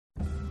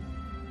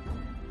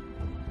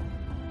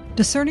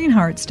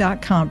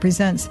DiscerningHearts.com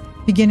presents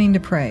Beginning to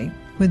Pray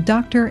with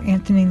Dr.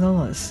 Anthony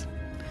Lilles.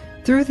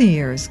 Through the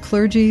years,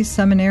 clergy,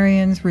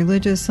 seminarians,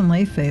 religious, and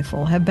lay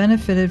faithful have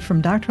benefited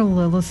from Dr.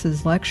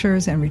 Lilles'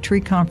 lectures and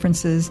retreat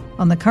conferences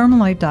on the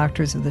Carmelite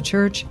doctors of the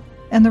Church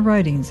and the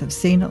writings of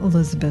St.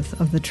 Elizabeth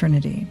of the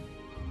Trinity.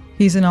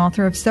 He's an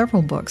author of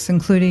several books,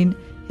 including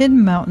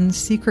Hidden Mountain's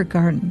Secret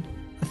Garden,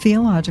 a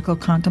theological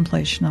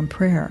contemplation on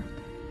prayer,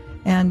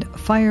 and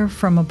Fire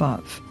from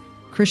Above,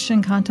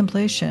 Christian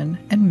Contemplation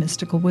and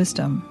Mystical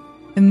Wisdom.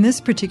 In this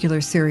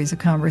particular series of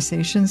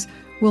conversations,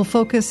 we'll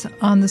focus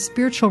on the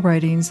spiritual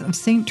writings of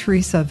St.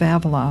 Teresa of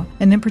Avila,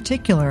 and in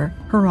particular,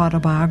 her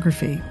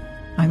autobiography.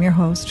 I'm your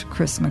host,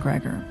 Chris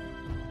McGregor.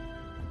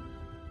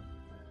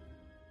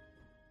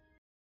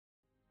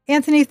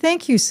 Anthony,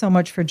 thank you so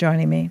much for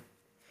joining me.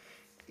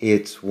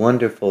 It's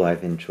wonderful.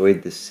 I've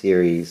enjoyed this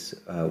series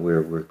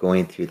where we're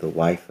going through the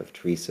life of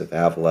Teresa of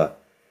Avila.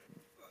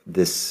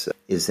 This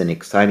is an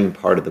exciting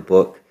part of the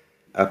book.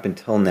 Up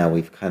until now,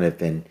 we've kind of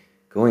been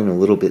going a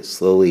little bit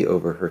slowly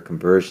over her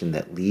conversion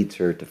that leads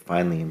her to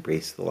finally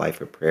embrace the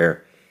life of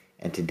prayer.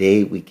 And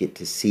today we get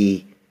to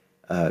see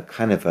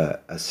kind of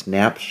a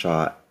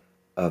snapshot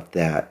of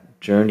that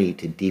journey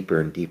to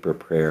deeper and deeper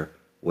prayer,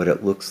 what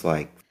it looks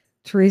like.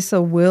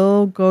 Teresa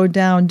will go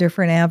down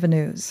different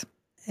avenues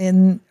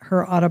in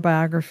her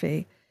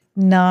autobiography,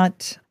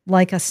 not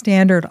like a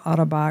standard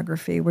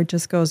autobiography where it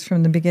just goes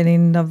from the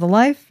beginning of the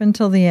life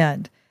until the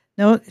end.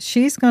 No,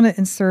 she's going to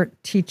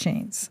insert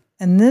teachings.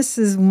 And this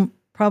is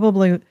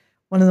probably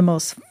one of the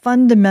most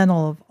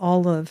fundamental of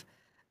all of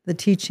the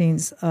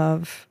teachings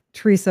of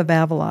Teresa of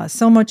Avila.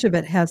 So much of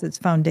it has its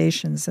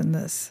foundations in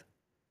this,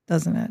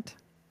 doesn't it?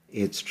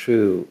 It's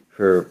true.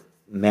 Her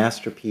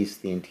masterpiece,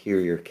 The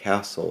Interior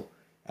Castle,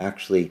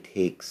 actually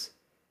takes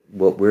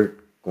what we're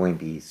going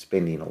to be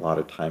spending a lot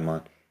of time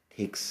on,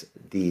 takes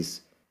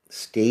these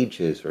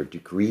stages or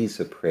degrees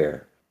of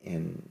prayer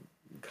and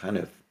kind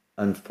of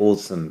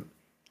unfolds them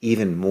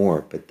even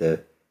more. But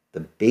the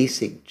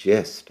basic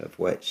gist of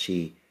what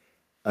she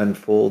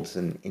unfolds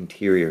in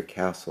Interior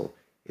Castle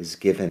is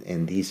given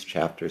in these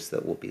chapters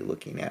that we'll be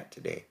looking at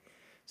today.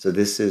 So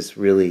this is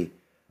really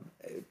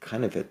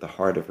kind of at the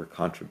heart of her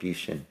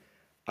contribution.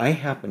 I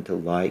happen to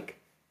like,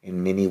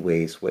 in many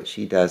ways, what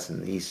she does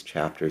in these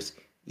chapters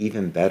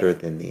even better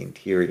than the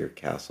Interior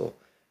Castle.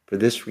 For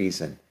this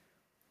reason,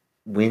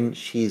 when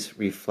she's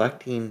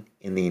reflecting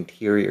in the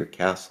Interior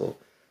Castle,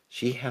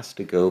 she has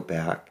to go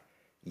back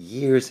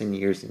years and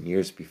years and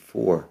years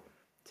before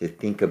to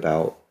think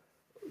about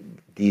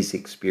these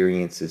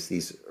experiences,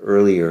 these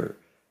earlier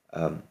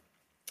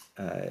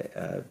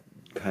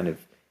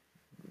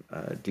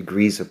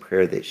degrees of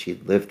prayer that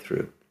she'd lived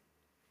through.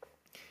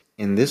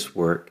 In this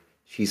work,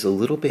 she's a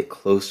little bit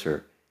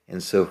closer,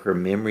 and so her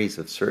memories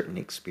of certain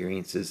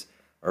experiences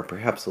are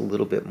perhaps a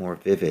little bit more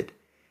vivid.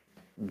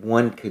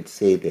 One could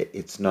say that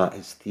it's not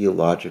as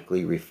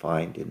theologically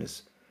refined and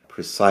as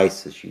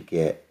precise as you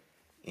get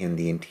in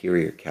the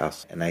Interior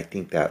Castle, and I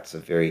think that's a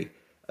very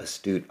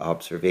astute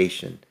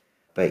observation.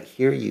 But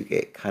here you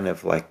get kind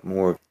of like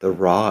more of the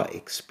raw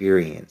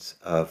experience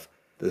of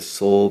the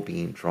soul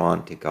being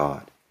drawn to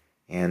God.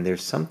 And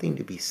there's something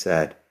to be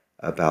said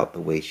about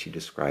the way she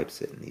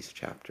describes it in these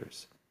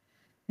chapters.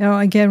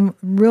 Again,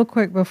 real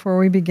quick before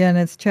we begin,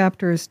 it's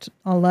chapters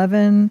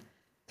 11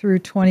 through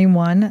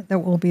 21 that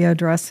we'll be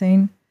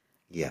addressing.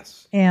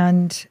 Yes.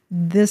 And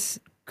this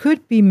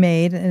could be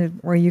made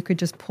where you could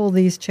just pull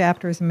these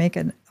chapters and make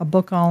a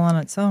book all on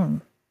its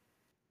own.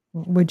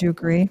 Would you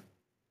agree?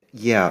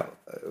 Yeah.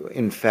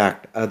 In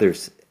fact,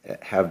 others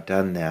have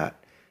done that.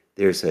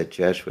 There's a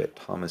Jesuit,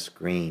 Thomas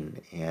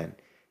Green, and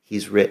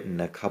he's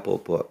written a couple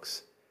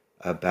books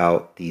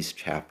about these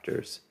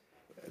chapters.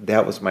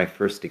 That was my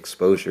first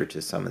exposure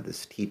to some of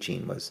this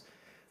teaching,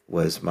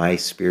 was my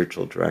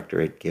spiritual director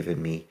had given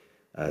me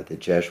the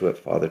Jesuit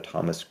Father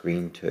Thomas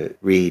Green to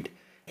read.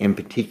 In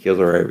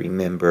particular, I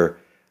remember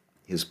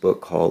his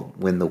book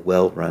called When the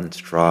Well Runs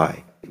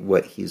Dry.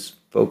 What he's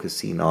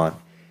focusing on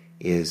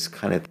is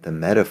kind of the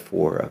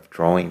metaphor of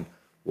drawing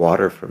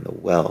water from the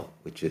well,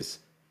 which is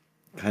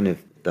kind of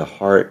the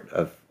heart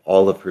of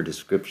all of her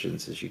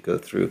descriptions as you go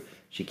through.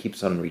 She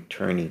keeps on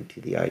returning to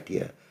the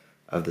idea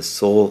of the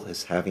soul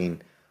as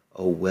having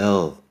a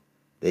well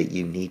that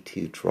you need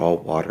to draw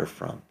water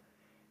from,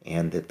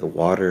 and that the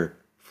water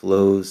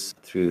flows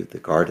through the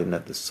garden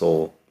of the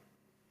soul,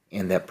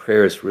 and that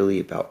prayer is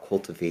really about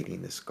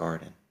cultivating this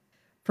garden.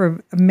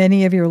 For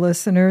many of your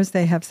listeners,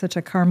 they have such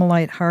a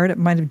Carmelite heart, it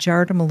might have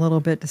jarred them a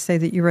little bit to say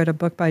that you read a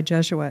book by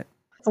Jesuit,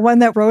 one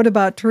that wrote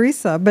about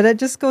Teresa, but it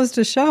just goes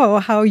to show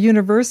how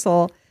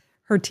universal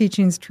her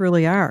teachings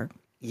truly are.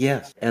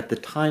 Yes. At the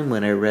time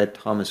when I read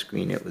Thomas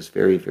Green, it was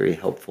very, very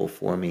helpful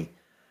for me.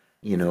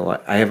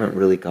 I haven't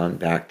really gone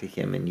back to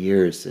him in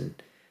years,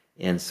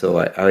 and so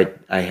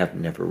I have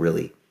never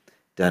really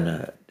done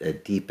a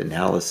deep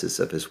analysis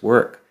of his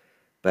work.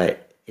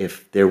 But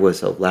if there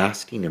was a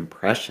lasting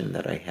impression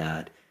that I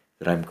had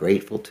that I'm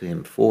grateful to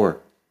him for,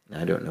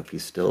 I don't know if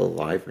he's still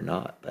alive or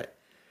not, but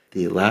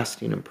the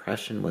lasting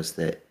impression was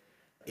that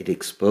it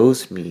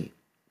exposed me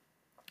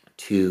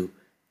to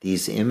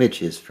these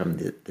images from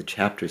the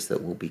chapters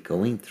that we'll be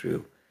going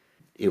through.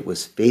 It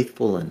was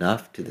faithful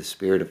enough to the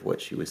spirit of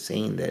what she was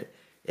saying that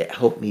it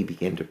helped me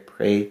begin to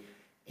pray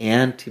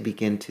and to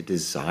begin to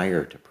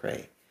desire to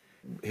pray.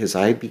 As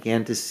I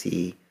began to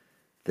see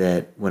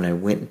that when I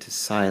went into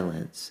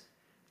silence,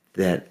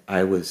 that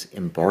I was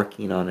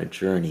embarking on a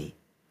journey,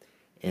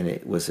 and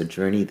it was a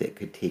journey that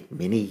could take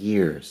many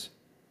years,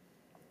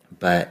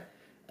 but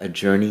a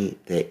journey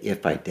that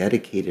if I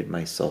dedicated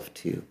myself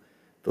to,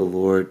 the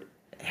Lord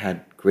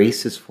had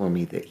graces for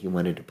me that he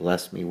wanted to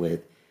bless me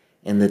with,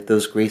 and that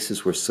those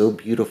graces were so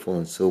beautiful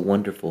and so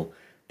wonderful,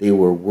 they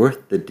were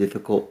worth the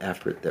difficult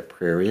effort that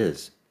prayer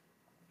is.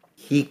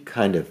 He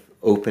kind of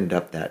opened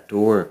up that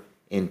door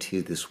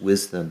into this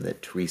wisdom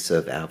that Teresa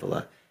of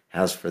Avila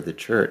has for the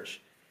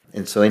church.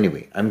 And so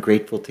anyway, I'm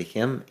grateful to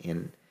him,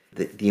 and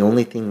the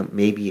only thing that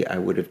maybe I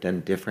would have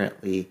done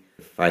differently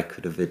if I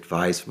could have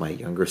advised my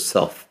younger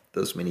self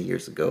those many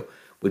years ago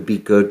would be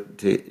good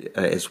to,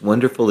 as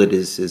wonderful it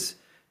is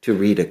to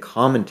read a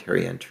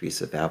commentary on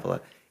Teresa of Avila,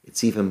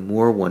 it's even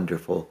more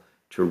wonderful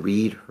to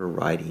read her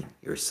writing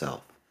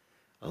yourself.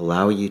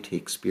 Allow you to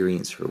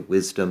experience her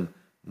wisdom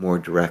more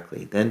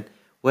directly. Then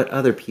what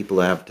other people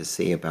have to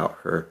say about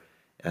her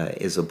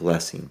is a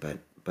blessing,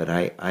 but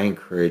I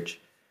encourage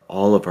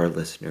all of our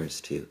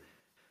listeners to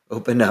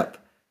open up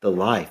the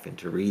life and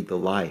to read the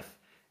life.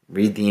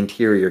 Read the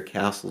Interior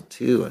Castle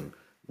too, and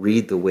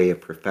read The Way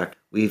of Perfection.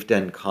 We've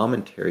done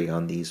commentary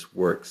on these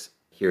works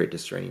here at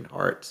Discerning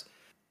Hearts,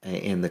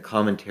 and the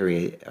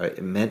commentary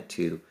meant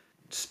to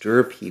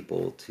stir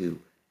people to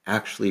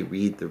actually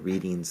read the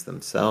readings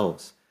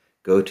themselves,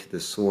 go to the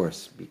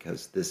source,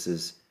 because this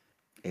is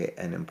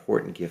an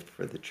important gift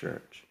for the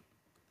church.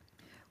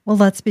 Well,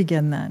 let's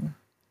begin then.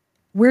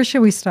 Where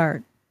should we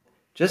start?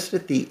 Just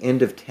at the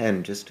end of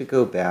 10, just to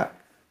go back,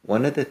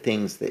 one of the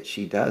things that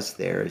she does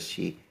there is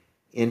she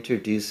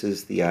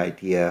introduces the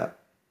idea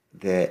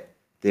that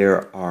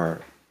there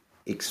are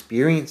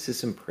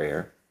experiences in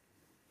prayer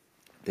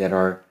that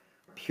are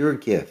pure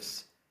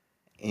gifts,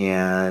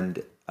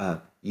 and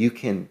you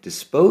can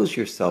dispose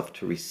yourself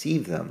to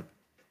receive them.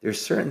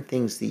 There's certain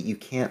things that you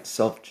can't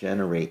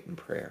self-generate in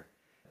prayer.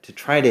 To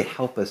try to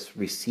help us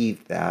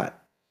receive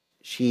that,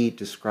 she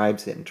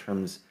describes it in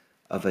terms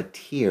of a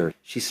tier.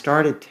 She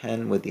started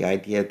 10 with the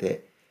idea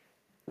that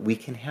we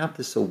can have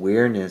this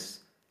awareness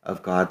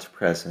of God's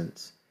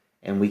presence,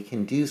 and we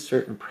can do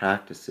certain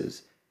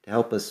practices to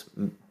help us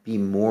be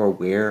more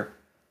aware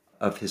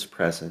of his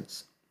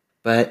presence,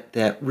 but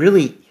that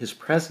really his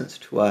presence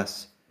to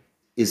us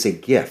is a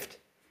gift.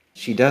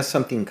 She does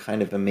something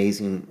kind of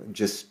amazing,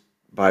 just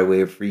by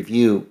way of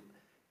review.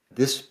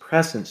 This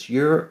presence,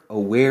 you're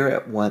aware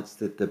at once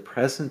that the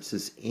presence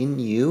is in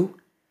you,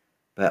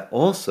 but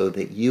also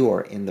that you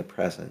are in the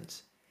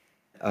presence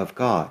of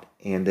God,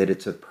 and that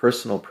it's a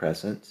personal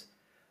presence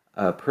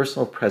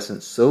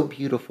so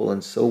beautiful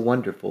and so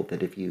wonderful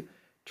that if you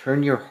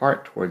turn your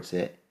heart towards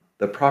it,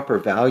 the proper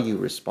value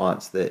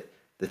response, that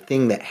the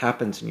thing that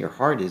happens in your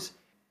heart is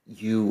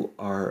you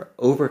are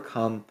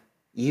overcome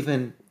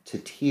even to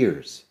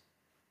tears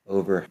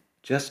over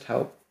just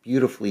how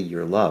beautifully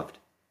you're loved.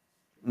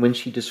 When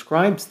she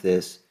describes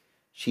this,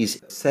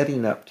 she's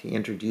setting up to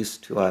introduce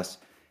to us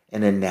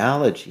an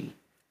analogy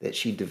that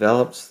she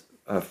develops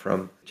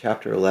from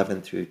chapter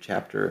 11 through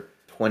chapter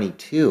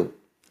 22,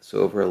 so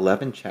over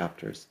 11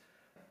 chapters,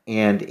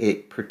 and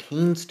it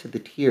pertains to the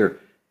tear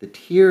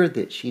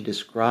that she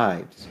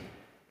describes.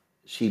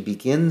 She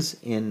begins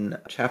in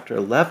chapter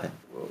 11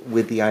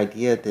 with the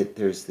idea that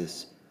there's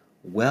this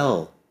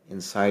well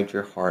inside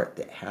your heart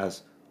that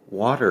has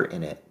water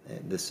in it.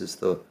 And this is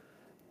the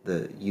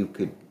you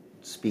could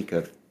speak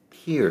of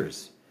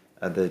tears.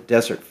 The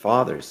Desert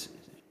Fathers,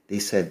 they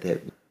said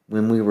that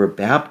when we were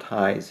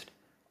baptized,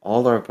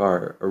 all of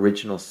our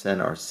original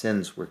sin, our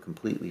sins were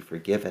completely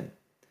forgiven.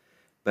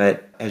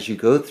 But as you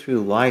go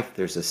through life,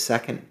 there's a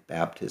second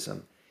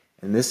baptism,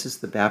 and this is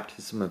the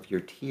baptism of your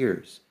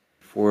tears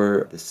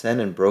for the sin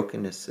and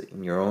brokenness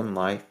in your own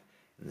life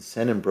and the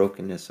sin and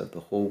brokenness of the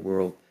whole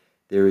world.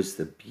 There is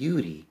the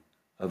beauty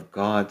of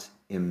God's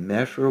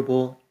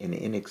immeasurable and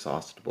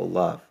inexhaustible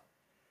love.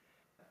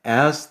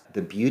 As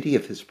the beauty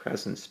of his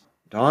presence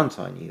dawns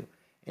on you,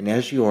 and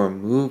as you are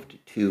moved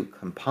to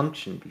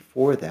compunction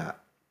before that,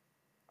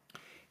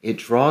 it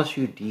draws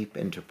you deep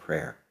into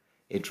prayer.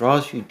 It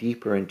draws you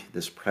deeper into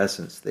this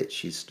presence that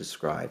she's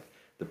described,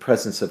 the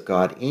presence of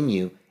God in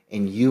you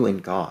and you in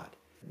God.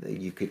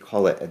 You could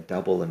call it a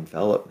double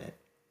envelopment.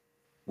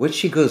 What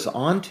she goes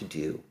on to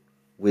do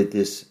with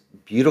this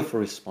beautiful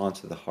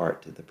response of the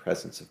heart to the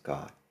presence of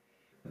God,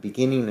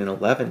 beginning in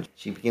 11,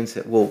 she begins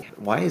to, well,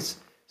 why is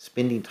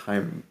spending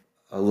time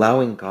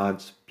allowing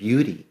God's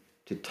beauty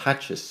to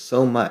touch us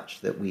so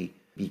much that we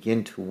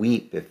begin to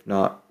weep, if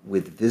not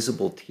with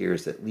visible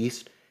tears, at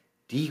least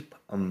deep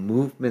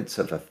movements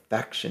of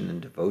affection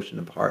and devotion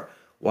of heart?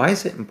 Why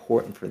is it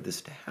important for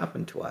this to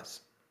happen to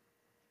us?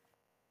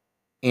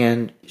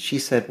 And she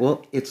said,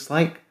 well, it's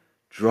like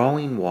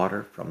drawing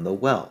water from the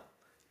well.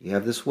 You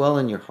have this well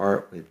in your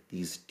heart with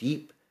these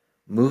deep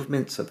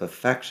movements of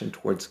affection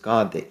towards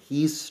God that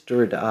he's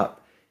stirred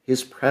up.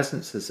 His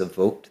presence has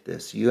evoked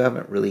this. You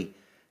haven't really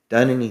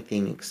done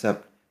anything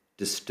except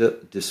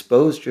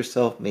disposed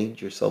yourself,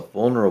 made yourself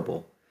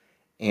vulnerable.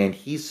 And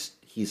he's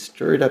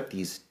stirred up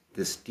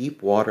this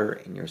deep water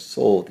in your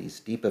soul, these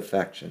deep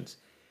affections.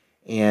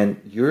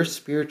 And your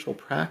spiritual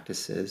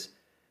practices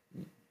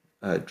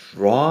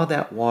draw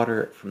that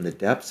water from the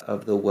depths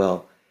of the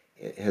well,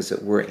 as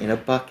it were, in a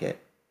bucket,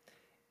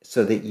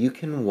 so that you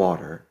can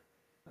water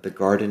the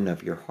garden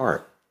of your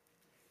heart.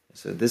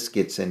 So this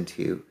gets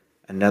into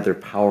another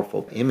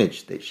powerful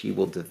image that she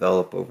will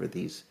develop over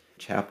these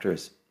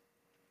chapters.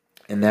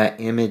 And that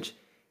image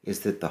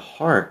is that the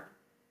heart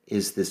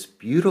is this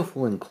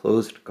beautiful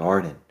enclosed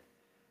garden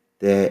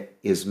that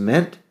is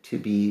meant to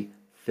be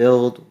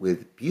filled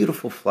with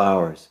beautiful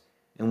flowers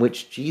in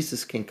which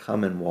Jesus can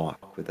come and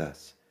walk with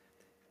us.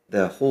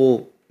 The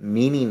whole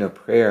meaning of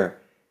prayer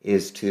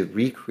is to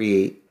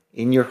recreate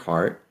in your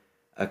heart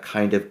a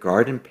kind of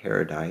garden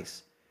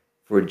paradise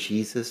for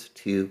Jesus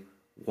to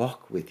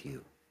walk with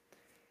you.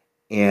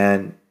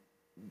 And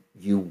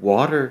you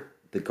water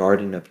the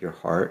garden of your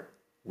heart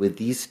with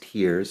these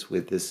tears,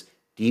 with this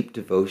deep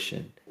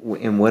devotion.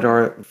 And what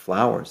are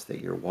flowers that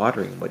you're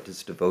watering? What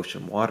does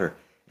devotion water?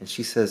 And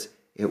she says,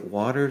 it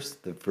waters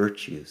the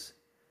virtues,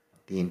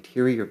 the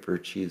interior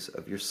virtues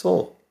of your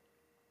soul.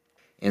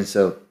 And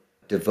so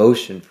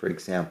devotion, for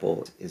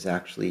example, is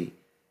actually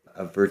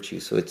a virtue.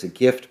 So it's a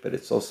gift, but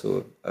it's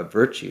also a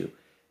virtue.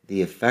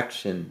 The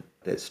affection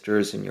that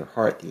stirs in your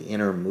heart, the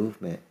inner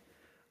movement,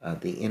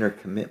 the inner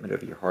commitment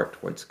of your heart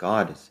towards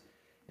God is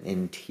an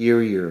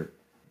interior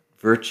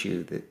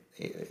virtue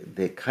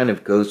that kind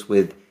of goes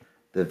with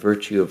the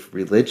virtue of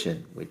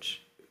religion,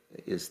 which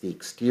is the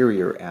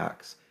exterior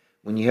acts.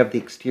 When you have the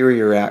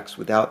exterior acts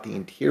without the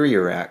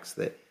interior acts,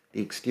 the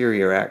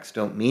exterior acts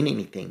don't mean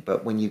anything.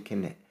 But when you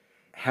can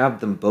have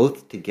them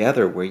both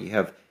together, where you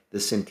have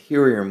this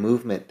interior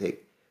movement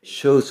that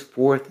shows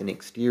forth in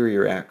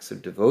exterior acts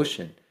of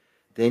devotion,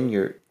 then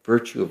your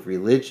virtue of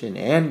religion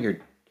and your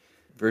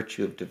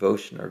virtue of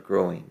devotion are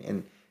growing.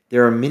 And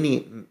there are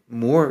many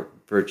more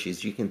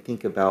virtues. You can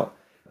think about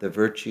the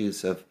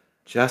virtues of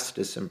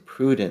justice and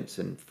prudence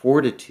and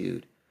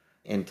fortitude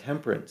and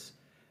temperance.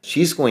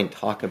 She's going to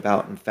talk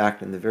about, in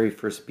fact, in the very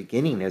first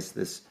beginning,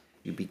 as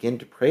you begin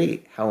to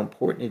pray, how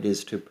important it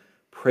is to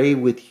pray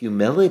with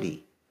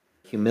humility.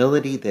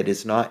 Humility that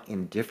is not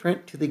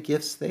indifferent to the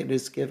gifts that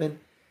is given,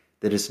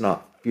 that is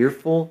not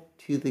fearful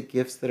to the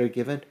gifts that are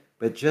given,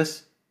 but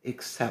just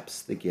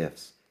accepts the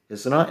gifts.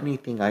 It's not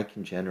anything I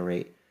can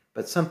generate,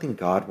 but something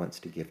God wants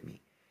to give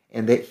me,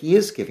 and that he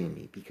is giving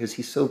me because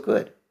he's so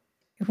good.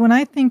 When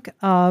I think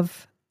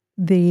of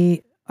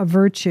a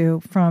virtue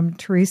from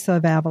Teresa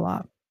of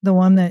Avila, the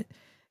one that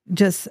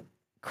just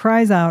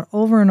cries out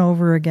over and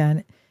over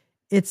again,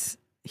 it's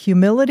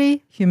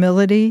humility,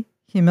 humility,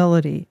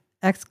 humility,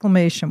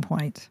 exclamation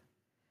point.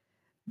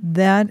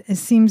 That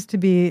seems to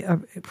be a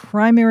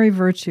primary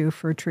virtue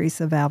for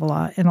Teresa of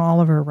Avila in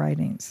all of her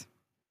writings.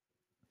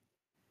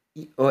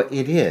 Well,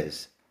 it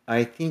is.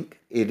 I think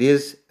it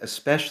is,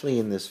 especially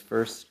in this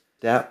first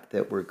step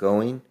that we're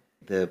going.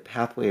 The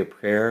pathway of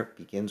prayer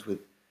begins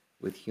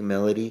with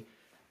humility.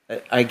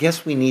 I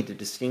guess we need to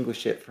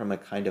distinguish it from a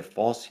kind of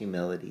false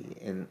humility.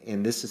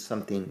 And this is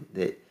something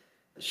that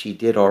she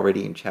did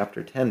already in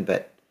chapter 10,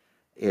 but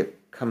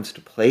it comes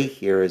to play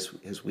here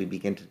as we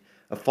begin to...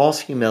 A false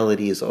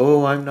humility is,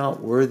 I'm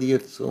not worthy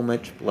of so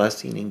much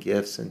blessing and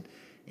gifts.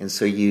 And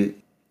so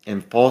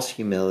in false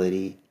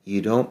humility,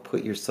 you don't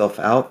put yourself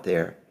out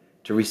there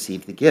to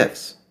receive the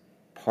gifts.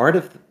 Part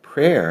of the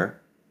prayer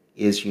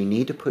is you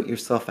need to put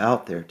yourself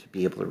out there to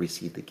be able to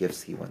receive the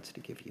gifts he wants to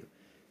give you.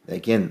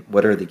 Again,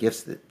 what are the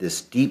gifts?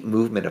 This deep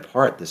movement of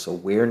heart, this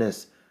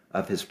awareness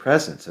of his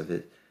presence,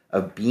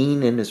 of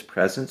being in his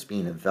presence,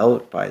 being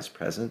enveloped by his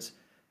presence,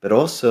 but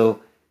also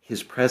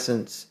his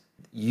presence,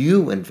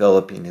 you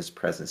enveloping his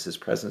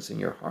presence in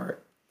your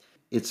heart.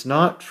 It's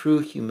not true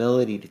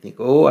humility to think,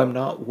 I'm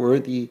not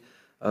worthy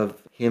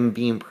of him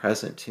being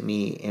present to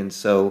me, and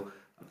so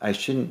I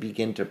shouldn't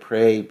begin to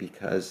pray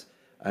because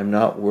I'm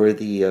not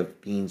worthy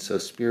of being so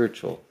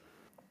spiritual.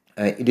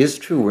 It is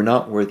true we're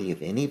not worthy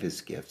of any of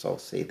his gifts, I'll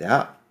say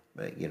that,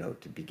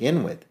 to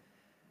begin with.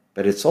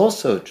 But it's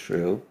also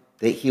true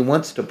that he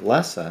wants to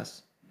bless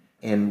us,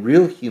 and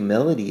real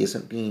humility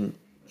isn't being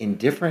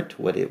indifferent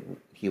to what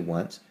he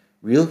wants.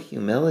 Real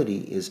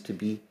humility is to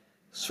be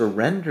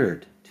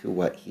surrendered to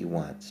what he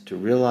wants, to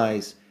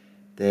realize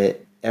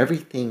that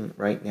everything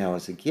right now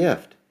is a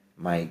gift.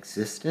 My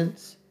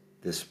existence,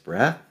 this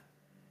breath.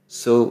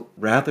 So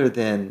rather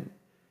than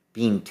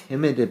being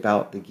timid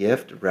about the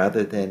gift,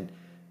 rather than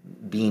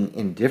being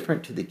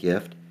indifferent to the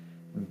gift,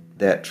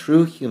 that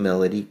true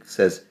humility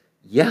says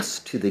yes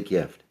to the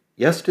gift.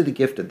 Yes to the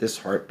gift of this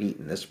heartbeat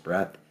and this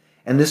breath.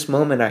 And this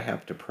moment I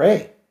have to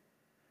pray.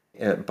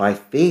 By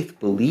faith,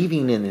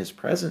 believing in his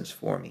presence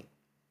for me.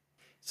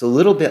 It's a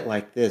little bit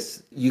like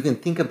this. You can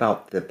think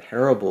about the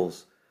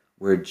parables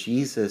where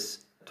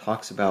Jesus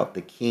talks about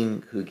the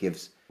king who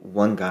gives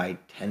one guy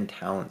 10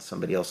 talents,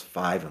 somebody else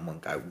 5, and one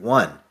guy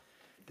 1.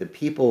 the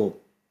people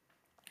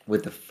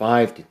with the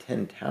 5 to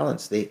 10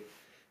 talents, they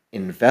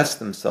invest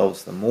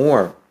themselves the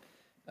more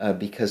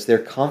because they're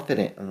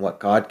confident in what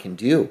God can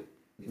do.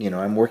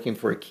 I'm working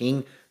for a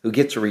king who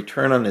gets a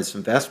return on his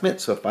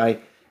investment. So if I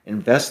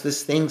invest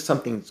this thing,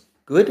 something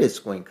good is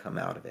going to come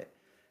out of it.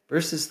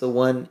 Versus the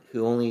one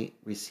who only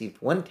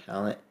received 1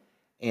 talent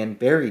and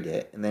buried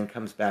it and then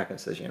comes back and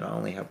says, I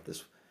only have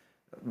this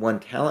 1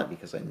 talent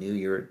because I knew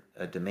you're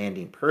a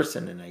demanding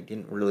person and I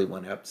didn't really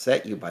want to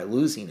upset you by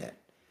losing it.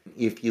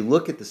 If you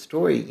look at the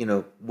story,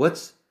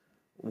 what's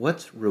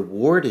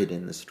rewarded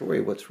in the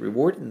story? What's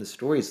rewarded in the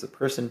story is the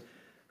person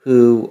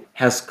who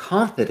has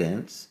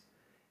confidence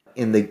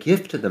in the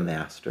gift of the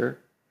master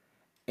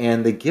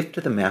and the gift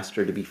of the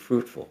master to be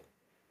fruitful.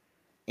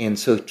 And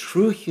so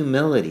true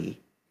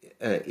humility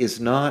is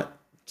not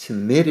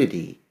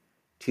timidity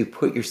to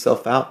put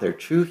yourself out there.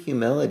 True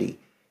humility,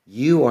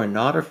 you are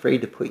not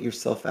afraid to put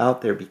yourself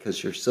out there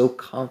because you're so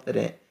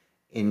confident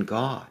in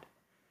God.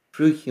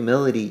 True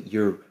humility,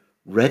 you're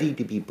ready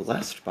to be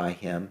blessed by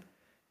him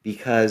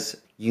because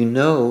you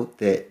know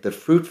that the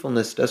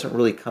fruitfulness doesn't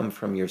really come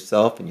from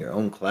yourself and your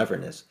own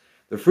cleverness.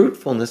 The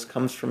fruitfulness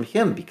comes from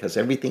him because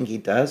everything he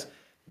does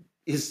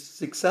is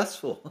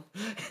successful.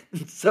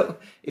 So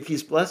if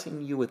he's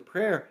blessing you with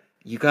prayer,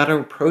 you got to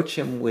approach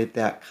him with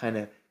that kind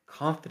of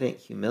confident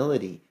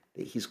humility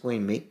that he's going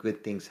to make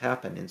good things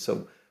happen. And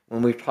so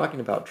when we're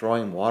talking about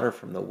drawing water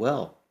from the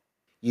well,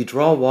 you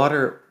draw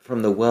water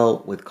from the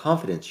well with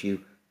confidence.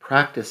 You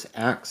practice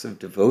acts of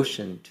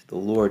devotion to the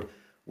Lord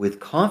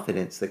with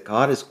confidence that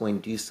God is going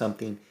to do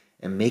something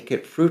and make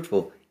it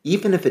fruitful,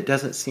 even if it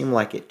doesn't seem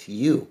like it to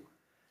you.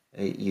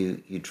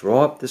 You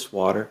draw up this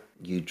water,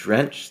 you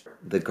drench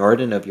the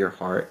garden of your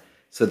heart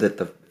so that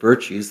the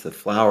virtues, the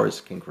flowers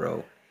can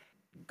grow.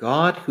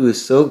 God, who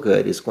is so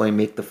good, is going to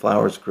make the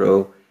flowers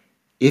grow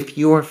if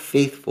you are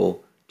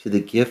faithful to the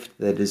gift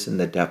that is in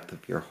the depth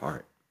of your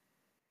heart.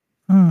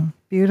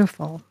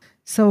 Beautiful.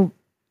 So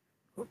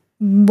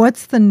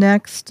what's the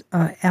next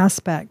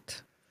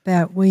aspect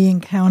that we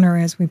encounter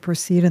as we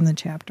proceed in the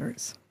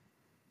chapters?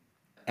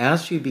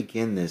 As you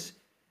begin this,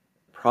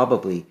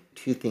 probably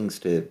 2 things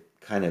to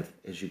kind of,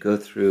 as you go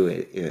through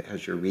it,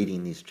 as you're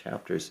reading these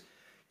chapters,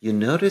 you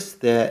notice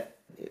that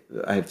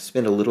I've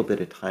spent a little bit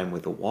of time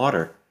with the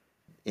water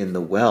in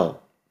the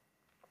well.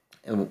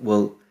 And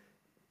well,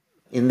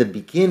 in the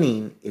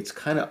beginning, it's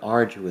kind of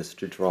arduous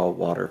to draw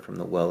water from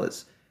the well.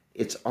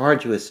 It's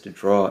arduous to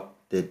draw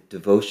the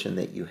devotion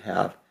that you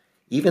have.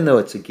 Even though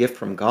it's a gift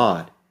from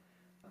God,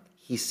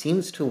 he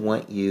seems to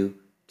want you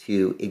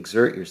to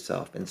exert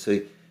yourself. And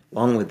so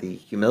along with the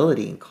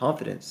humility and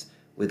confidence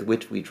with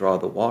which we draw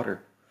the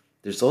water,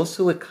 there's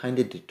also a kind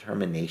of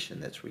determination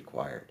that's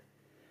required.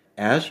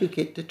 As you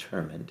get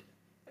determined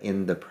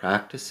in the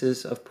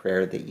practices of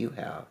prayer that you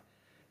have,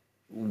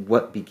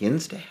 what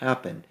begins to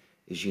happen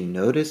is you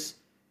notice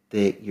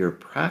that your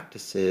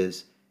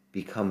practices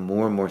become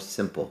more and more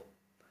simple.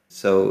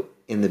 So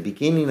in the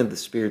beginning of the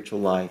spiritual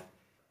life,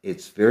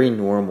 it's very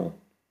normal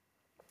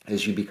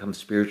as you become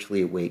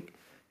spiritually awake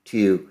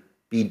to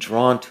be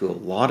drawn to a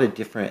lot of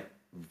different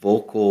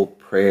vocal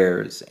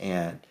prayers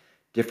and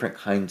different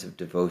kinds of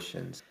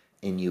devotions.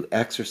 And you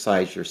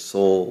exercise your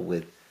soul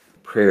with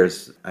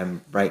prayers.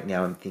 Right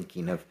now I'm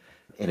thinking of,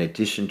 in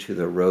addition to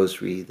the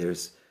rosary,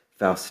 there's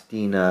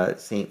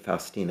Saint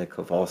Faustina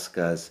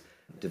Kowalska's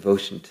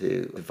devotion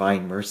to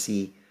divine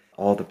mercy,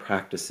 all the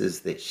practices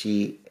that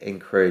she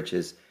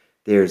encourages.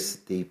 There's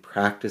the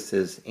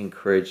practices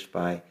encouraged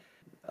by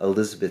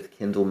Elizabeth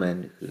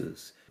Kindelman,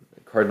 who's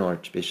Cardinal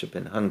Archbishop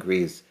in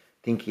Hungary, is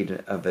thinking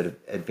of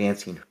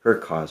advancing her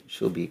cause.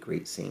 She'll be a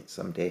great saint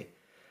someday.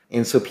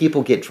 And so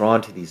people get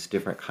drawn to these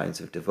different kinds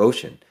of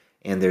devotion,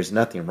 and there's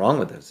nothing wrong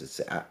with those. It's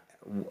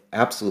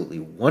absolutely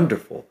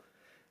wonderful.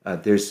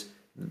 There's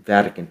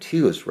Vatican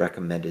II has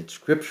recommended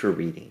scripture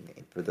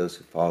reading for those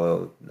who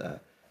follow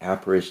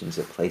apparitions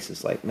at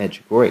places like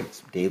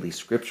Medjugorje. Daily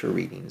scripture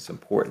reading is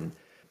important.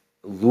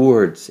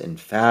 Lourdes and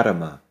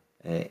Fatima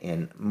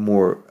and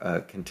more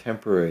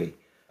contemporary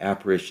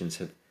apparitions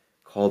have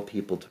called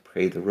people to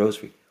pray the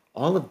rosary.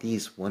 All of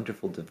these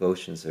wonderful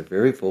devotions are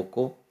very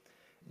vocal.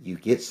 You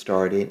get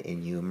started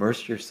and you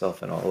immerse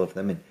yourself in all of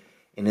them.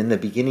 And in the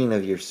beginning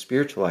of your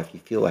spiritual life, you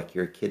feel like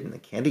you're a kid in the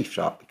candy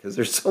shop because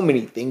there's so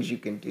many things you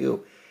can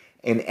do.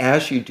 And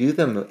as you do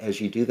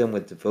them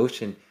with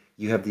devotion,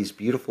 you have these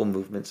beautiful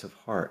movements of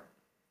heart.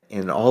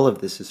 And all of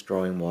this is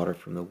drawing water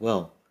from the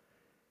well.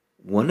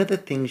 One of the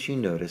things you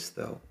notice,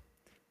 though,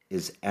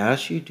 is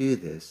as you do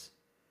this,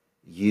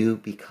 you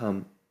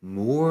become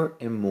more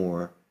and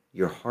more,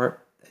 your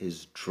heart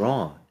is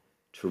drawn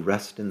to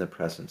rest in the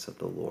presence of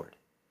the Lord.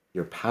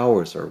 Your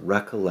powers are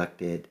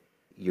recollected.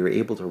 You're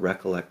able to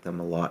recollect them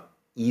a lot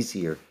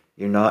easier.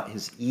 You're not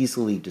as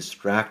easily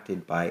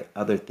distracted by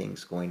other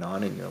things going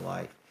on in your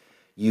life.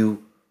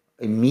 You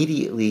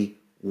immediately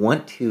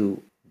want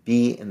to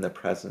be in the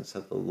presence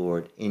of the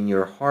Lord. And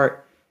your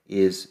heart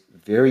is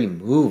very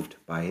moved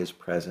by his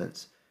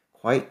presence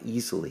quite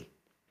easily.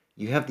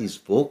 You have these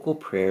vocal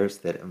prayers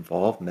that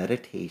involve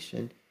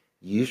meditation.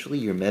 Usually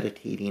you're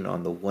meditating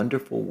on the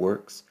wonderful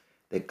works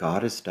that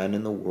God has done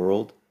in the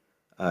world,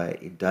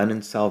 done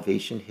in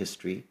salvation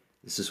history.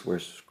 This is where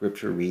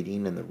scripture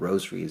reading and the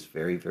rosary is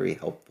very, very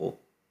helpful.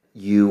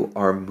 You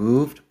are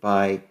moved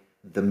by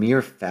the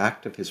mere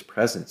fact of his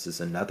presence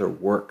is another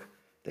work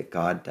that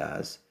God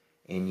does.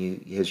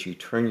 And as you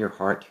turn your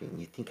heart to him,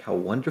 you think how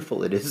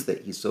wonderful it is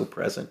that he's so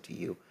present to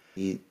you.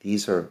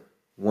 These are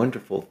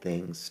wonderful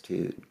things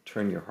to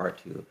turn your heart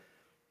to.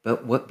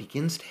 But what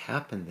begins to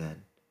happen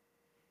then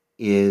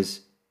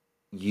is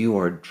you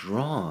are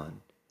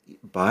drawn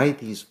by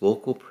these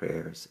vocal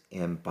prayers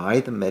and by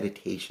the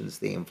meditations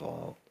they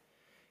involve.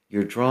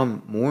 You're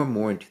drawn more and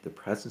more into the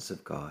presence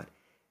of God.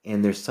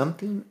 And there's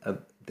something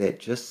that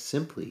just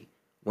simply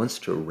wants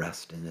to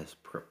rest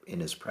in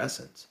his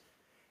presence.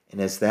 And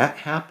as that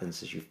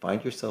happens, as you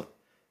find yourself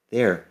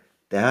there,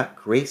 that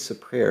grace of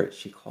prayer,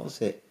 she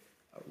calls it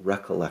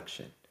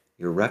recollection.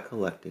 You're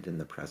recollected in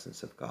the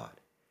presence of God.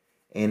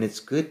 And it's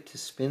good to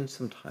spend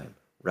some time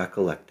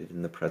recollected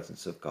in the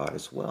presence of God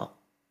as well.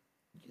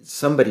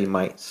 Somebody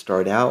might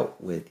start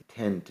out with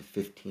 10 to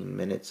 15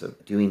 minutes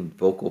of doing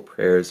vocal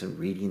prayers and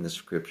reading the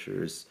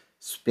scriptures,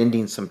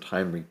 spending some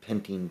time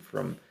repenting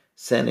from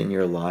sin in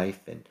your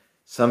life, and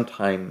some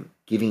time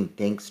giving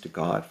thanks to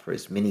God for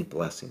his many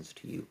blessings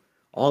to you.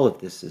 All of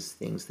this is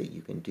things that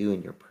you can do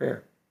in your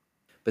prayer.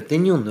 But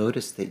then you'll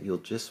notice that you'll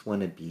just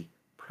want to be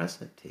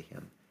present to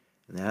him.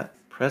 And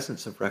that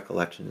presence of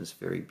recollection is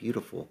very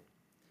beautiful.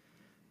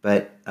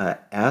 But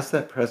as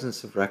that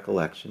presence of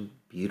recollection,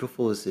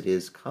 beautiful as it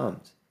is,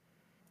 comes,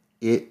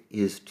 it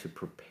is to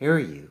prepare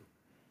you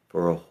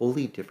for a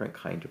wholly different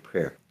kind of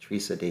prayer.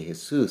 Teresa de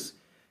Jesus,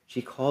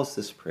 she calls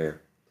this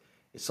prayer,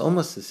 it's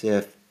almost as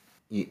if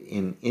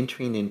in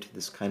entering into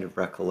this kind of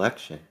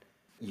recollection,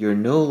 you're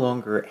no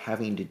longer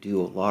having to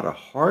do a lot of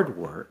hard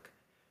work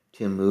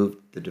to move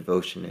the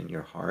devotion in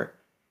your heart.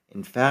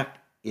 In fact,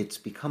 it's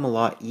become a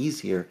lot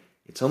easier.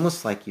 It's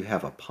almost like you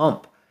have a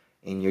pump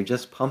and you're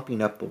just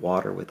pumping up the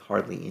water with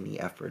hardly any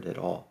effort at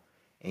all.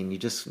 And you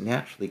just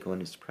naturally go in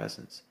his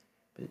presence.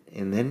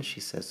 And then she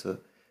says, so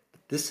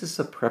this is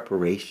a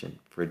preparation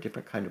for a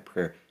different kind of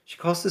prayer. She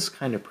calls this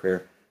kind of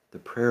prayer the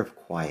prayer of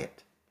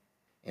quiet.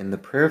 And the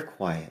prayer of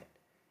quiet,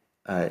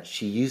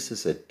 she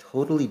uses a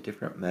totally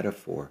different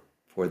metaphor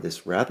for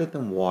this. Rather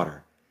than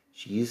water,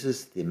 she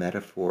uses the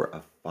metaphor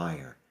of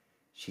fire.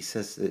 She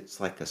says it's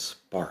like a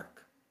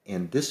spark.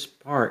 And this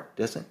spark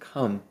doesn't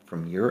come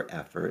from your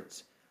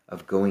efforts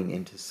of going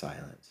into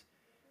silence.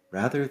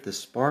 Rather, the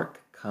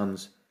spark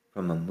comes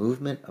from a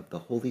movement of the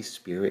Holy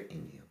Spirit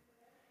in you.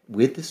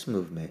 With this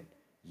movement,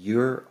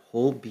 your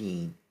whole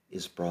being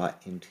is brought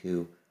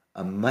into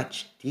a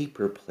much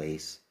deeper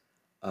place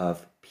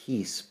of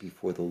peace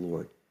before the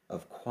Lord,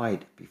 of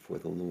quiet before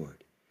the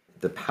Lord.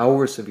 The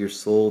powers of your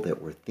soul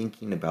that were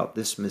thinking about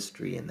this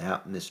mystery and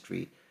that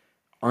mystery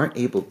aren't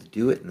able to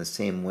do it in the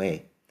same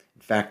way.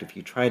 In fact, if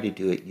you try to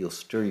do it, you'll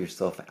stir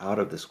yourself out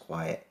of this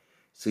quiet.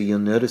 So you'll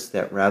notice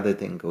that rather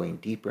than going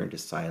deeper into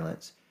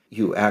silence,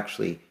 you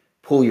actually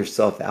pull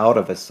yourself out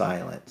of a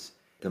silence.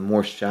 The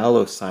more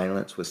shallow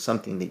silence was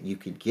something that you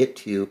could get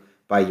to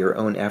by your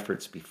own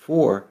efforts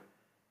before.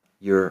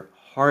 Your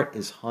heart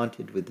is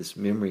haunted with this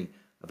memory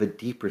of a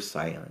deeper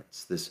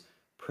silence, this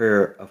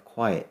prayer of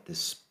quiet, this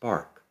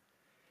spark.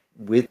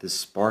 With the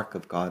spark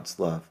of God's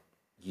love,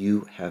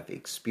 you have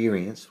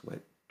experienced what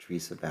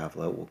Teresa of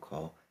Avila will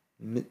call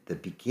the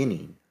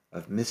beginning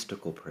of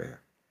mystical prayer.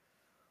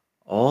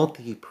 All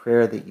the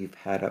prayer that you've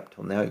had up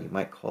till now, you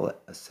might call it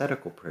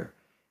ascetical prayer.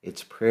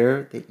 It's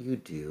prayer that you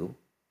do,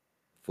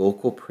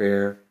 vocal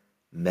prayer,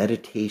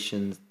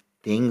 meditation,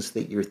 things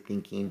that you're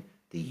thinking,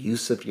 the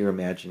use of your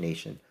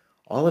imagination.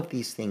 All of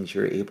these things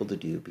you're able to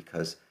do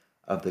because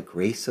of the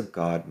grace of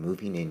God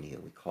moving in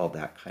you. We call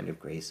that kind of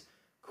grace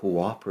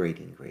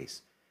cooperating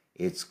grace.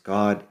 It's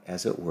God,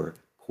 as it were,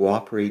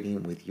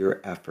 cooperating with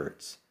your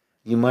efforts.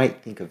 You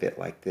might think of it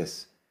like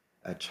this: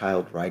 a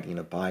child riding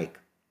a bike.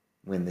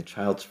 When the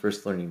child's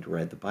first learning to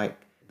ride the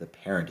bike, the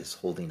parent is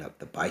holding up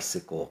the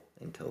bicycle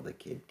until the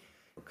kid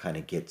kind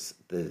of gets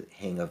the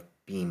hang of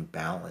being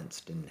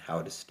balanced and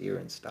how to steer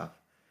and stuff.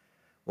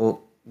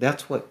 Well,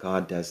 that's what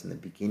God does in the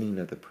beginning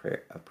of the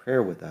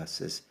prayer with us,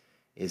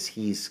 is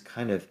he's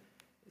kind of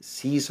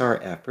sees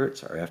our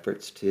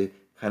efforts to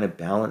kind of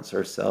balance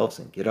ourselves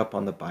and get up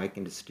on the bike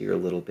and to steer a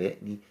little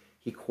bit, and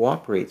he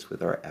cooperates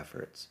with our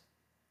efforts.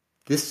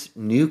 This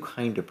new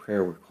kind of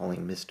prayer we're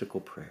calling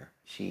mystical prayer.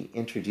 She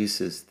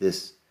introduces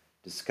this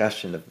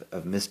discussion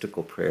of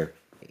mystical prayer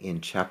in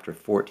chapter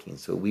 14.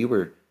 So we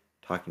were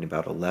talking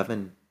about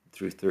 11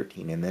 through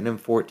 13, and then in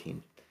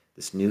 14,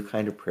 this new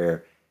kind of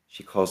prayer,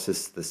 she calls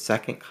this the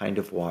second kind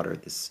of water.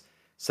 This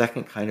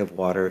second kind of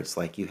water is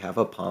like you have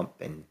a pump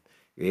and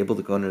you're able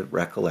to go into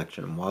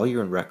recollection. And while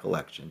you're in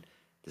recollection,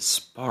 the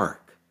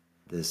spark,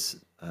 this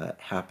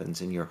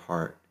happens in your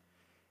heart.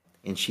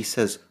 And she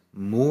says,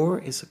 more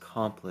is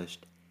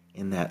accomplished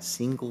in that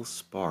single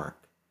spark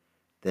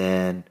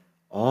than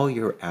all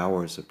your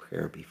hours of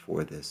prayer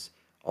before this.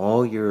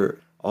 All your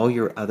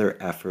other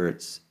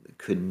efforts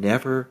could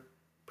never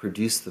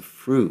produce the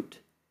fruit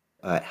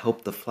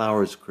help the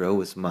flowers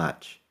grow as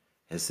much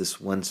as this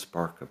one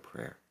spark of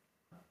prayer.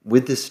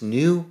 With this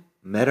new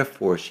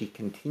metaphor, she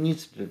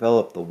continues to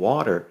develop the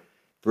water,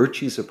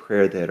 virtues of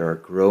prayer that are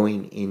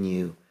growing in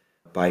you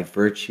by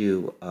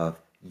virtue of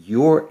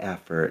your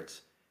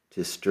efforts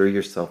to stir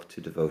yourself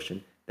to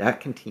devotion.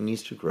 That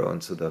continues to grow,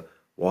 and so the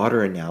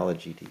water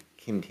analogy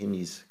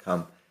continues to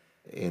come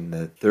in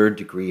the third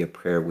degree of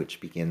prayer,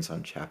 which begins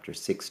on chapter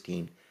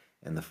 16,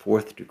 and the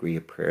fourth degree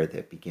of prayer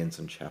that begins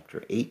on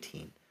chapter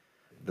 18.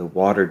 The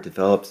water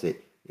develops,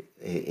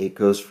 it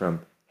goes from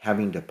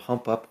having to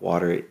pump up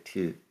water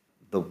to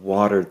the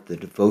water, the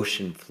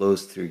devotion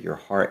flows through your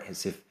heart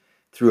as if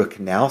through a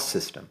canal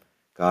system.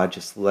 God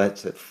just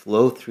lets it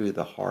flow through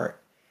the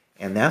heart.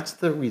 And that's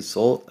the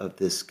result of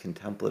this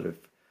contemplative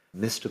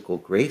mystical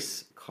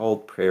grace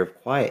called prayer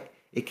of quiet.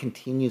 It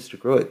continues to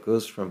grow. It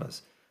goes from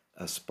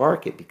a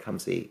spark, it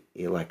becomes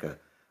like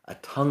a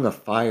tongue of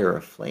fire,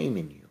 a flame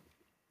in you.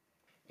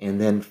 And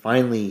then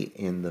finally,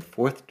 in the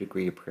fourth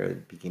degree of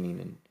prayer, beginning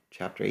in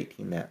chapter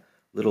 18, that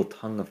little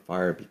tongue of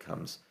fire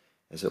becomes,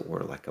 as it were,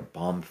 like a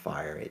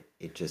bonfire.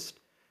 It just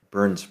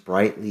burns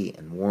brightly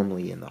and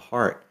warmly in the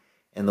heart.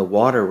 And the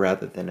water,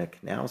 rather than a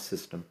canal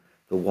system,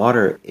 the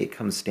water, it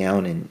comes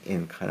down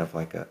in kind of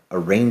like a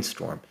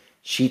rainstorm.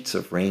 Sheets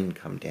of rain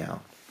come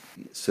down.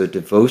 So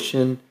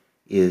devotion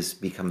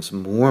becomes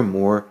more and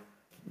more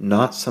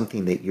not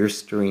something that you're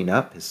stirring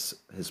up as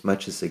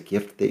much as a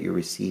gift that you're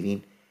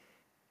receiving.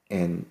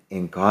 And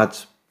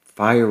God's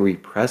fiery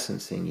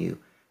presence in you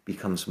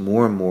becomes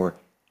more and more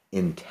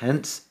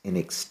intense and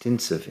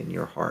extensive in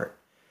your heart.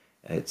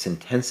 Its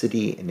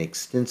intensity and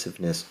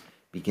extensiveness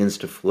begins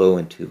to flow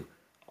into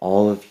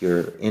all of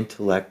your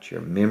intellect, your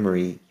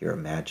memory, your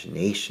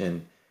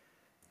imagination,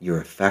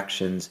 your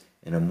affections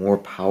in a more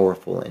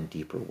powerful and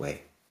deeper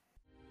way.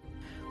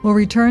 We'll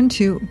return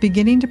to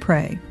Beginning to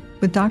Pray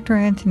with Dr.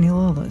 Anthony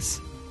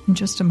Lilles in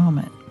just a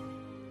moment.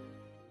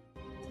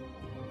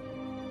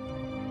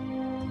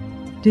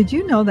 Did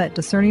you know that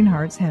Discerning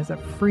Hearts has a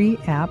free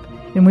app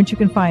in which you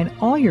can find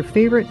all your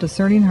favorite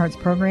Discerning Hearts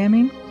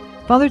programming?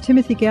 Father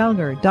Timothy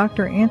Gallagher,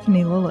 Dr.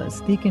 Anthony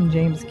Lilles, Deacon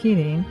James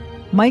Keating,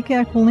 Mike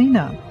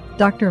Aquilina,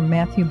 Dr.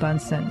 Matthew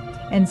Bunson,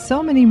 and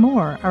so many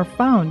more are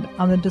found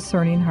on the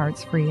Discerning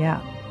Hearts free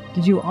app.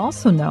 Did you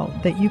also know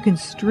that you can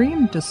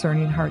stream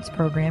Discerning Hearts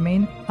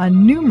programming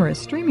on numerous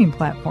streaming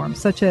platforms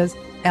such as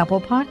Apple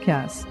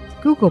Podcasts,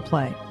 Google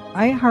Play,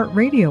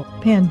 iHeartRadio,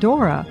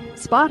 Pandora,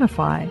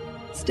 Spotify,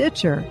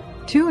 Stitcher,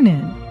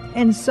 TuneIn,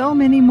 and so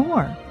many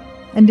more?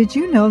 And did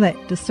you know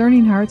that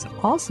Discerning Hearts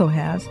also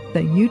has the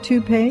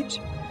YouTube page?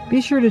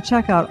 Be sure to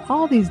check out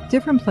all these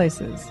different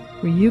places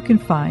where you can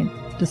find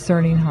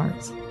Discerning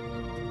Hearts.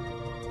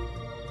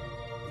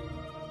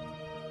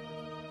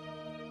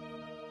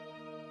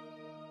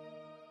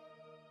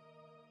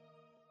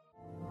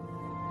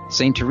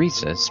 Saint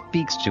Teresa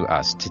speaks to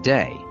us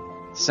today,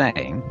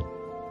 saying,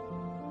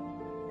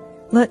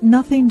 Let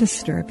nothing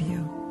disturb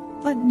you.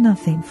 Let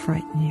nothing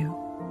frighten you.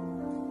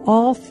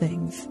 All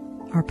things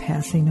are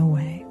passing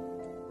away.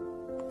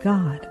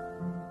 God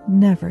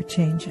never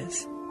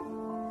changes.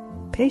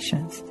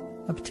 Patience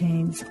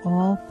obtains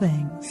all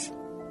things.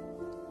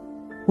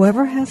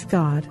 Whoever has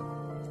God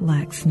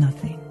lacks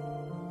nothing.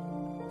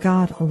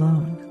 God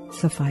alone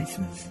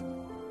suffices.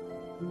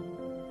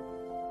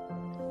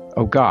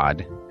 O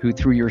God, who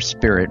through your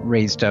Spirit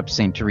raised up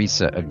Saint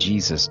Teresa of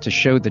Jesus to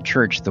show the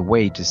Church the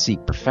way to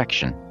seek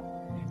perfection,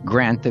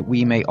 grant that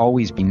we may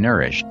always be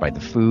nourished by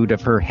the food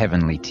of her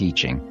heavenly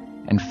teaching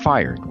and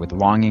fired with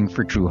longing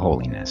for true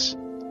holiness.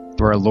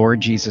 Through our Lord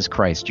Jesus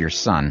Christ, your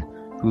Son,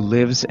 who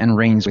lives and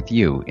reigns with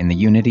you in the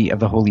unity of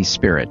the Holy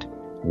Spirit,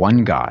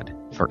 one God,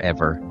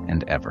 forever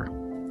and ever.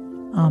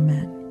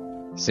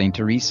 Amen. Saint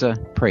Teresa,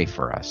 pray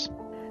for us,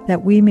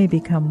 that we may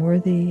become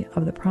worthy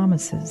of the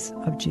promises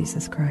of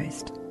Jesus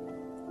Christ.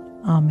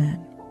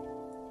 Amen.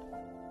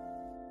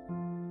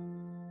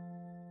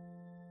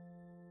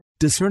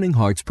 Discerning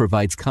Hearts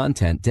provides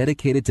content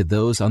dedicated to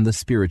those on the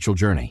spiritual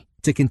journey.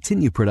 To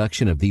continue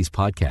production of these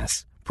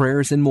podcasts,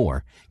 prayers, and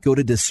more, go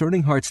to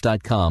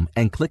discerninghearts.com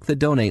and click the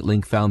donate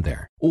link found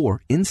there,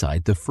 or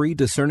inside the free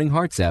Discerning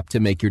Hearts app to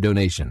make your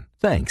donation.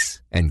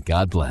 Thanks, and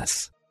God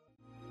bless.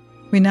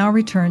 We now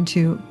return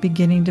to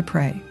Beginning to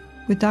Pray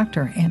with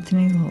Dr.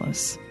 Anthony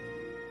Lilles.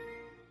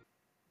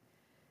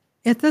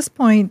 At this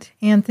point,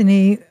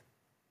 Anthony,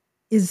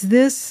 is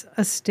this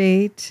a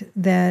state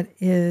that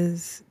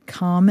is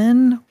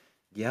common?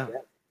 Yeah.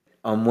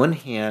 On one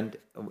hand,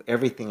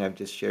 everything I've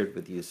just shared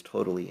with you is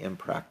totally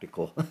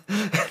impractical.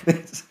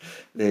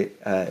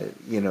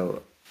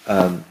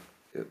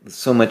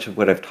 So much of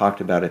what I've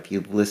talked about, if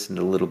you've listened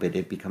a little bit,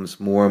 it becomes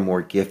more and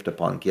more gift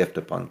upon gift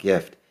upon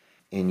gift,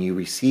 and you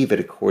receive it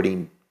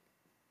according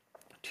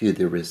to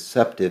the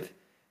receptive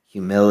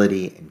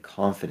humility and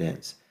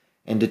confidence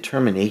and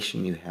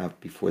determination you have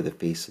before the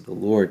face of the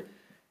Lord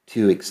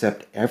to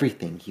accept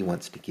everything He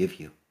wants to give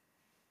you.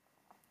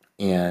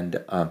 And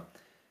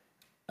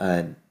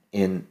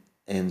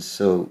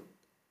so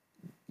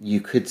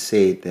you could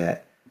say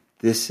that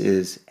this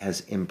is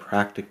as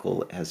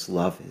impractical as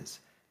love is.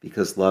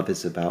 because love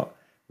is about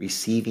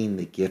receiving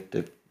the gift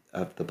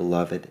of the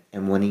beloved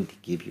and wanting to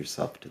give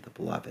yourself to the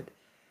beloved.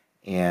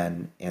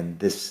 And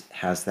this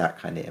has that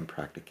kind of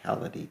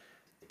impracticality.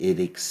 It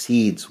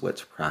exceeds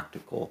what's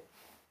practical.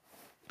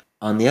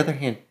 On the other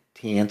hand,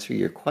 to answer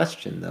your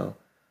question, though,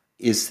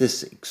 is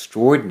this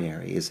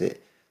extraordinary? Is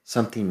it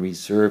something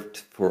reserved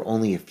for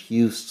only a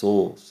few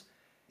souls?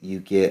 You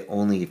get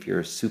only if you're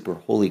a super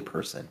holy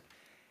person.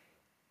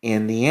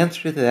 And the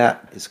answer to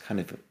that is kind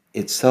of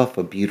itself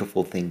a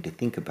beautiful thing to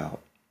think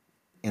about.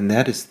 And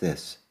that is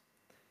this.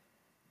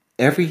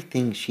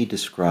 Everything she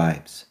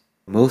describes,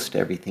 most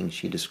everything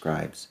she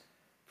describes,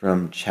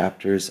 from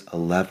chapters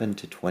 11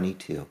 to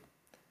 22,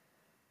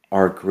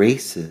 are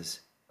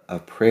graces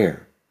of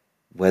prayer,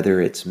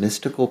 whether it's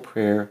mystical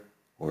prayer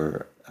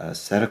or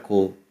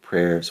ascetical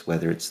prayers,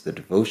 whether it's the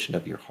devotion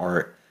of your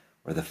heart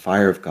or the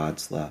fire of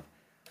God's love.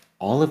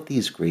 All of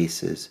these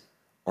graces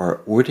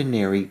are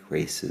ordinary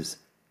graces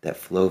that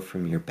flow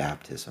from your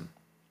baptism.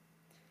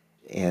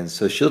 And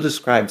so she'll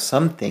describe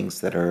some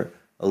things that are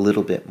a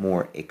little bit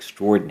more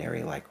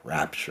extraordinary, like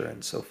rapture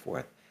and so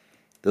forth.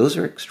 Those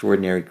are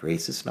extraordinary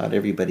graces. Not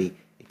everybody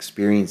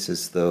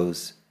experiences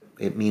those.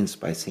 It means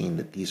by saying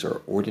that these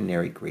are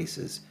ordinary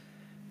graces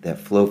that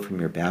flow from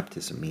your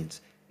baptism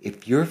means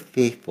if you're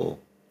faithful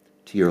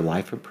to your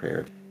life of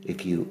prayer,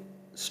 if you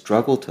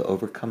struggle to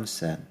overcome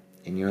sin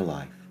in your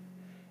life,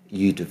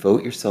 you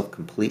devote yourself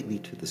completely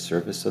to the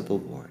service of the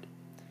Lord,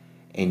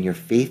 and you're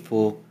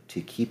faithful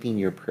to keeping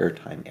your prayer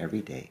time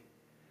every day,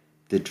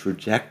 the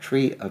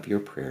trajectory of your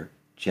prayer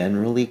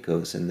generally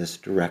goes in this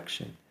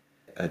direction,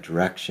 a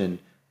direction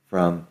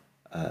from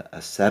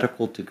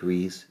ascetical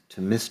degrees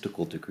to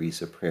mystical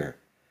degrees of prayer,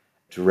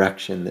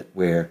 direction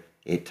where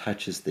it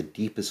touches the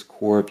deepest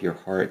core of your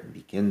heart and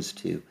begins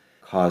to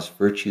cause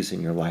virtues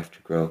in your life to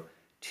grow,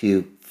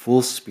 to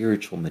full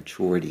spiritual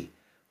maturity,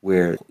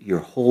 where your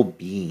whole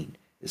being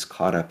is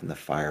caught up in the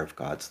fire of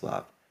God's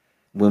love.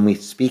 When we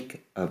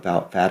speak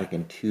about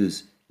Vatican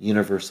II's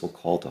universal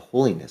call to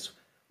holiness,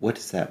 what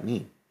does that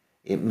mean?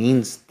 It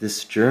means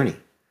this journey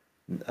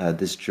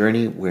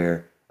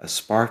where a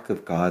spark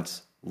of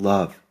God's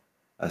love,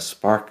 a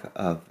spark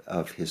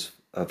of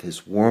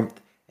his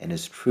warmth and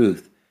his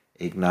truth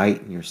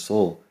ignite in your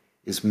soul,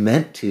 is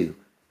meant to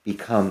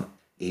become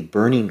a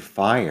burning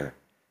fire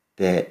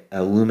that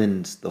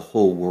illumines the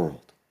whole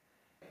world.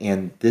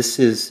 And this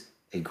is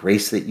a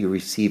grace that you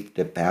received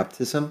at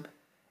baptism,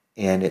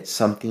 and it's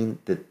something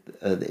that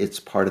it's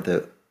part of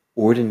the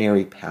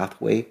ordinary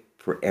pathway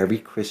for every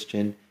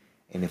Christian.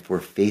 And if we're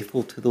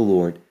faithful to the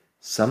Lord,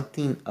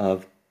 something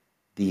of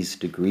these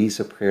degrees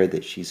of prayer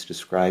that she's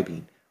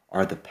describing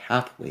are the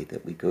pathway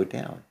that we go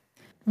down.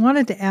 I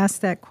wanted to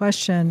ask that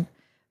question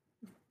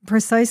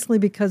precisely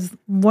because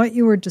what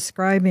you were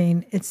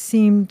describing, it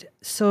seemed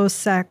so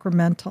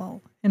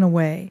sacramental in a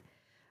way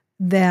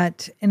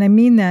that, and I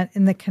mean that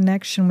in the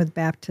connection with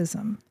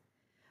baptism.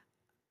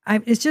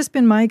 It's just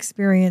been my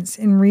experience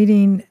in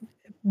reading,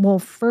 well,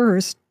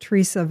 first,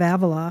 Teresa of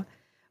Avila,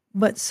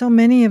 but so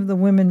many of the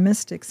women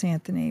mystics,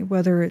 Anthony,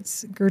 whether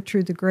it's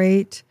Gertrude the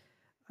Great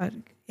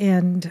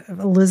and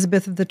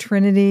Elizabeth of the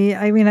Trinity.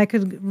 I mean, I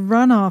could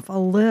run off a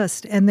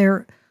list, and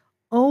they're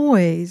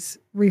always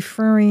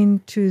referring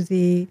to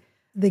the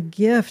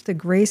gift, the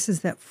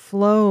graces that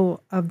flow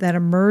of that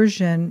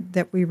immersion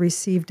that we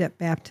received at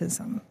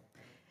baptism,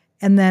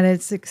 and that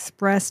it's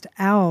expressed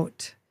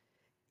out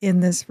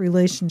in this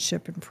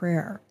relationship in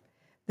prayer.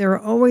 They're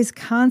always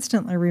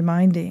constantly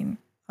reminding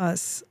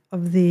us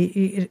of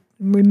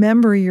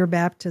remember your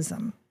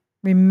baptism.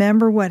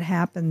 Remember what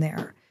happened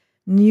there.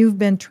 You've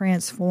been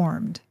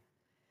transformed.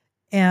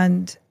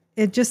 And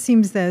it just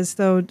seems as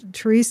though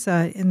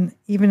Teresa,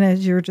 even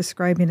as you're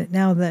describing it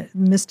now, that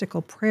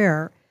mystical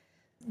prayer,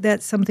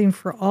 that's something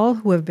for all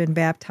who have been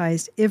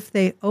baptized if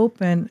they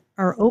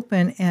are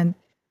open and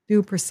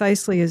do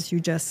precisely as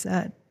you just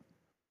said.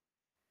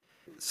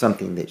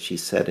 Something that she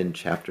said in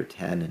chapter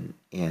 10,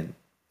 and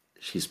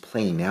she's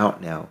playing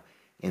out now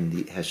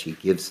as she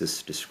gives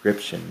this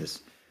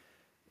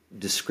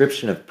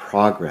description of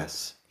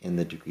progress in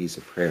the degrees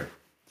of prayer.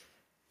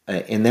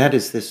 And that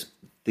is this: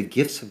 the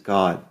gifts of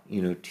God,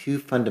 two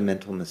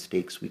fundamental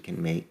mistakes we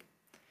can make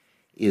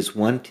is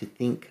one, to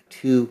think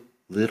too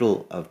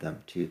little of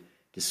them, to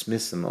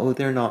dismiss them. Oh,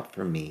 they're not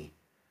for me.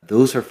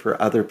 Those are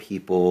for other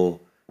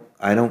people.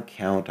 I don't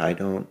count. I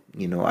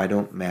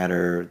don't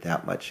matter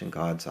that much in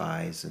God's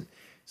eyes. And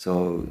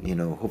so,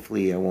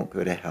 hopefully I won't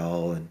go to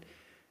hell, and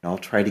I'll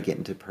try to get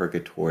into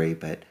purgatory,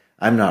 but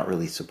I'm not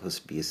really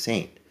supposed to be a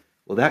saint.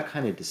 Well, that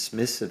kind of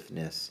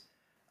dismissiveness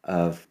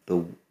of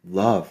the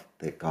love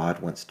that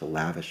God wants to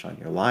lavish on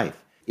your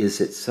life is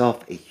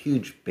itself a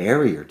huge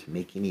barrier to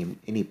making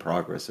any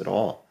progress at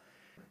all.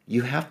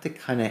 You have to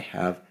kind of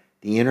have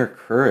the inner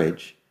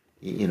courage,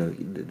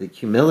 the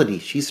humility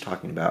she's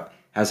talking about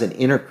has an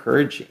inner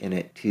courage in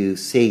it to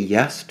say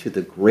yes to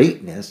the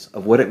greatness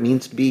of what it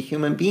means to be a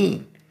human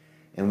being.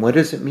 And what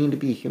does it mean to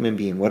be a human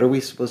being? What are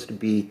we supposed to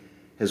be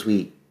as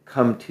we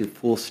come to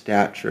full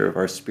stature of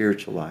our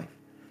spiritual life?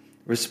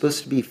 We're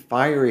supposed to be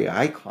fiery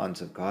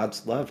icons of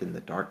God's love in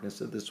the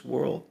darkness of this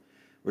world.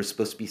 We're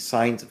supposed to be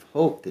signs of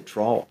hope that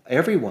draw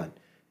everyone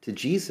to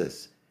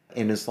Jesus.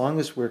 And as long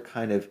as we're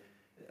kind of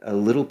a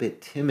little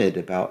bit timid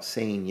about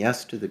saying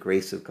yes to the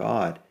grace of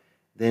God,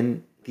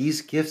 then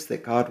these gifts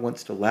that God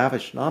wants to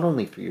lavish, not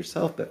only for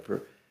yourself, but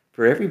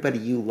for everybody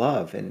you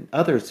love and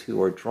others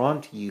who are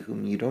drawn to you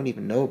whom you don't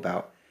even know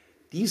about,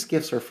 these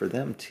gifts are for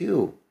them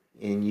too.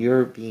 And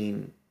you're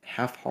being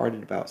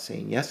half-hearted about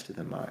saying yes to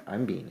them.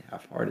 I'm being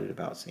half-hearted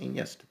about saying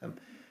yes to them.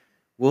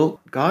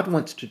 Well, God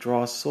wants to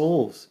draw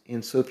souls.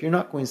 And so if you're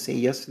not going to say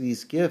yes to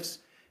these gifts,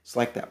 it's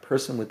like that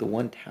person with the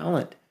one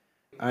talent.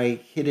 I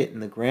hid it in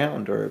the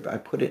ground, or I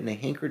put it in a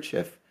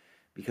handkerchief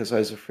because I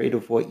was afraid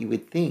of what you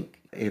would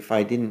think if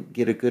I didn't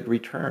get a good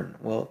return.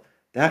 Well,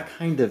 that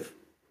kind of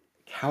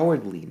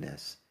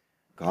cowardliness,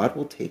 God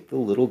will take the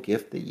little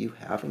gift that you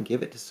have and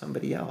give it to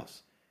somebody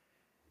else.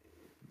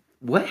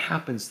 What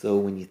happens, though,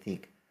 when you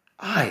think,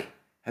 I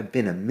have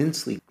been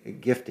immensely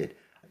gifted.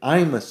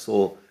 I'm a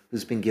soul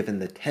who's been given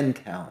the 10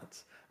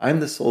 talents. I'm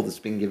the soul that's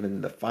been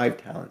given the 5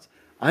 talents.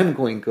 I'm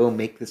going to go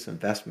make this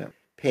investment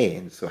pay.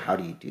 And so how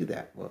do you do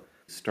that? Well,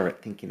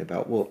 start thinking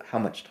about, well, how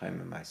much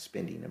time am I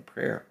spending in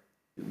prayer?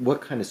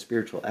 What kind of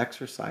spiritual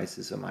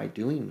exercises am I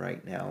doing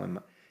right now?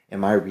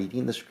 Am I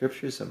reading the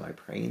scriptures? Am I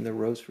praying the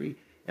rosary?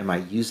 Am I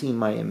using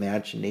my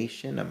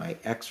imagination? Am I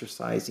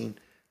exercising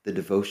the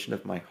devotion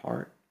of my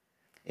heart?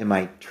 Am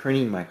I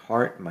turning my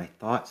heart and my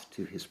thoughts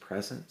to his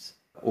presence?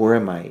 Or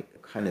am I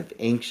kind of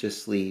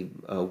anxiously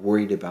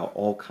worried about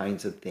all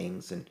kinds of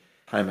things, and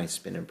time I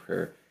spend in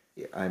prayer,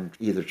 I'm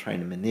either trying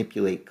to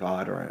manipulate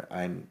God, or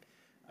I'm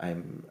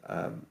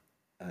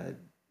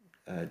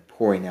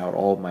pouring out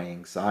all my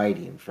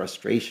anxiety and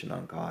frustration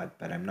on God,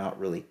 but I'm not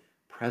really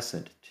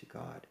present to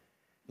God.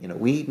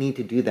 We need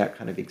to do that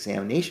kind of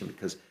examination,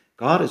 because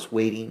God is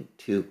waiting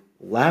to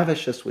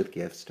lavish us with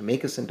gifts, to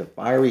make us into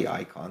fiery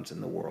icons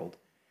in the world.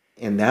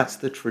 And that's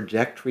the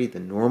trajectory, the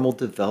normal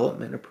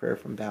development of prayer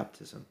from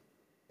baptism.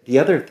 The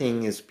other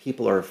thing is,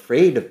 people are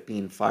afraid of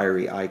being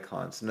fiery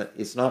icons. And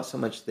it's not so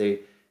much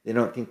they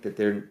don't think that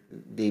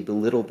they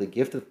belittle the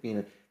gift of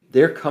being,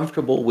 they're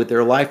comfortable with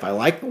their life. I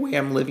like the way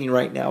I'm living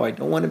right now. I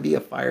don't want to be a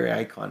fiery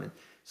icon. And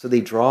so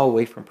they draw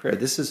away from prayer.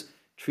 This is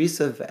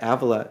Teresa of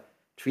Avila,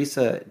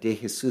 Teresa de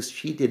Jesus.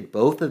 She did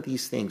both of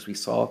these things. We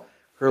saw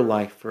her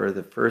life for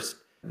the first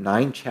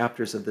 9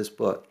 chapters of this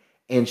book.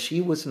 And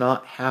she was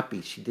not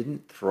happy. She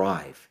didn't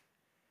thrive.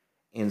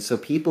 And so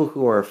people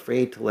who are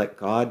afraid to let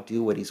God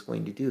do what he's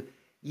going to do,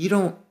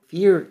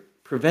 fear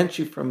prevents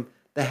you from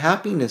the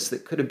happiness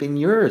that could have been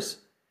yours.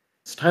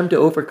 It's time to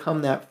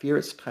overcome that fear.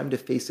 It's time to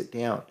face it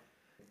down.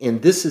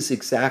 And this is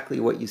exactly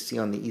what you see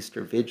on the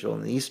Easter Vigil.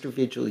 In the Easter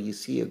Vigil, you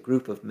see a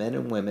group of men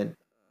and women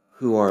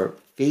who are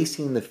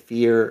facing the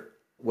fear,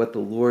 what the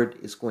Lord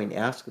is going to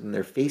ask of them.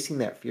 They're facing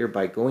that fear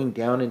by going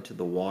down into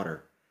the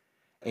water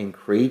and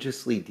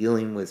courageously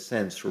dealing with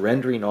sin,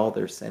 surrendering all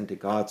their sin to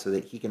God so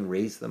that he can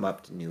raise them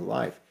up to new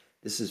life.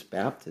 This is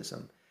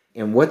baptism.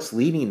 And what's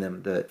leading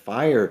them? The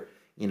fire,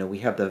 we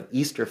have the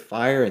Easter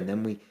fire, and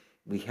then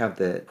we have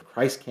the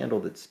Christ candle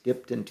that's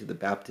dipped into the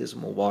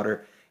baptismal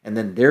water, and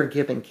then they're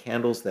given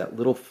candles, that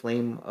little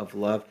flame of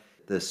love,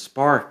 the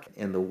spark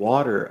and the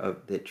water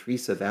that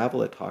Teresa of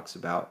Avila talks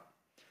about,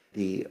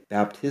 the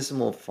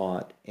baptismal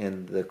font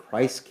and the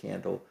Christ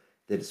candle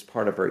that is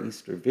part of our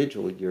Easter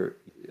Vigil.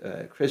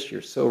 Chris,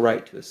 you're so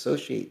right to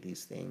associate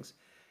these things.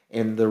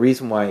 And the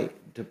reason why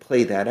to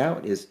play that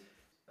out is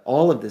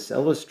all of this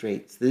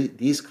illustrates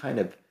these kind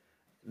of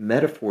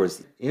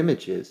metaphors,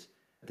 images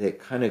that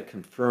kind of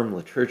confirm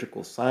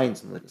liturgical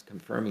signs and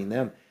confirming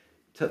them.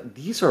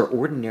 These are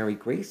ordinary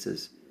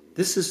graces.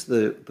 This is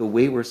the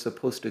way we're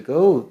supposed to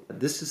go.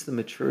 This is the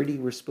maturity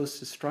we're supposed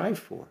to strive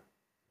for.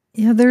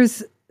 Yeah,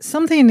 there's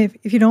something,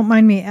 if you don't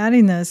mind me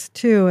adding this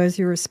too, as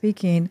you were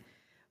speaking,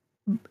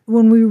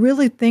 when we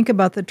really think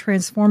about the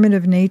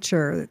transformative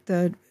nature,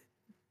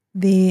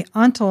 the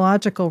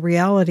ontological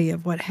reality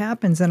of what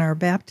happens in our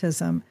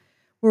baptism,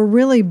 we're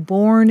really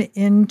born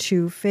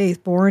into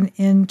faith, born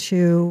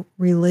into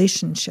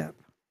relationship.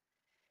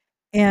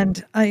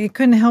 And I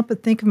couldn't help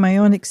but think of my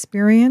own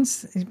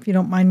experience, if you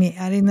don't mind me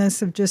adding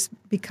this, of just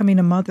becoming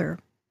a mother.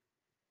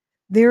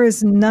 There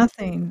is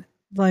nothing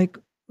like,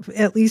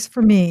 at least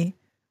for me,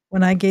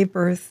 when I gave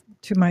birth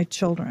to my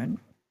children.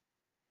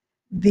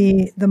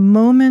 The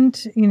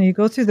moment, you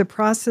go through the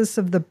process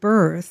of the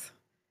birth,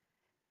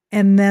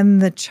 and then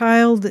the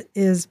child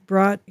is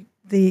brought,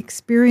 the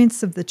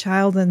experience of the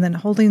child, and then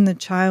holding the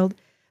child,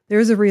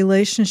 there's a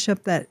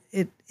relationship that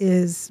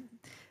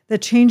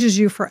changes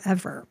you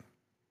forever.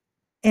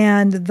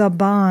 And the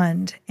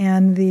bond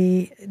and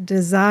the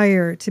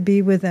desire to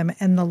be with them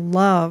and the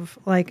love,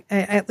 like,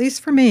 at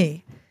least for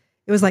me,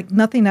 it was like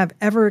nothing I've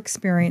ever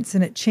experienced,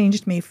 and it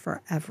changed me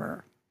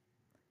forever.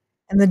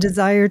 And the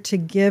desire to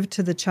give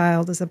to the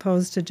child as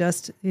opposed to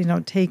just,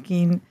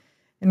 taking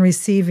and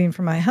receiving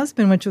from my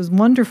husband, which was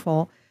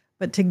wonderful,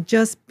 but to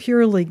just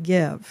purely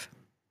give.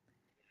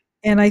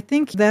 And I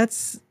think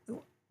that's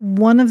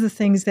one of the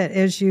things that,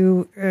 as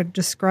you are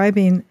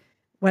describing,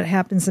 what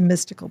happens in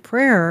mystical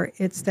prayer,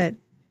 it's that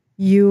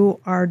you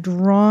are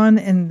drawn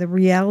and the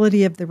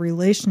reality of the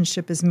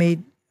relationship is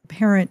made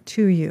apparent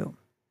to you.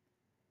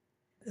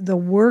 The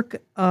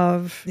work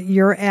of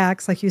your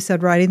acts, like you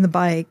said, riding the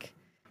bike,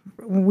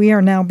 we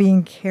are now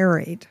being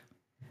carried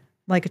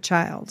like a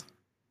child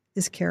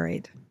is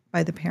carried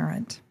by the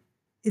parent.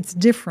 It's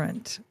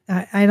different.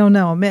 I don't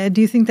know.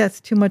 Do you think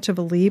that's too much of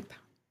a leap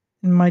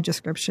in my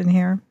description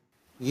here?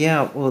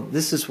 Yeah, well,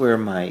 this is where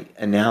my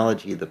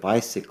analogy of the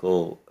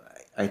bicycle,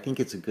 I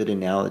think it's a good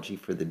analogy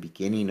for the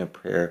beginning of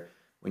prayer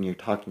when you're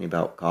talking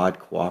about God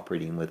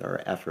cooperating with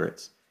our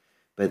efforts.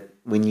 But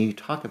when you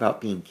talk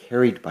about being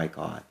carried by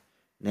God,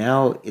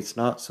 now it's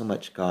not so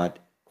much God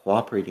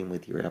cooperating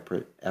with your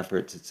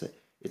efforts.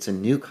 It's a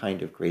new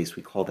kind of grace.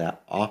 We call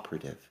that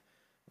operative.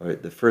 Or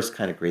the first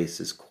kind of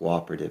grace is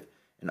cooperative.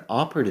 An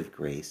operative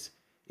grace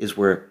is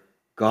where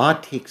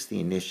God takes the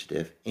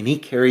initiative and he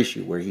carries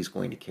you where he's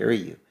going to carry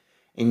you.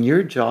 And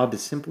your job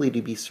is simply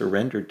to be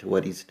surrendered to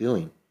what he's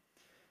doing.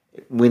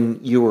 When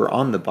you were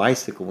on the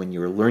bicycle, when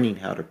you were learning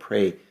how to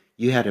pray,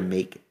 you had to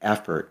make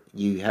effort.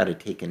 You had to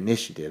take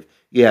initiative.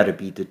 You had to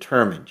be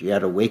determined. You had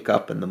to wake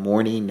up in the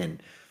morning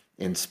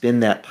and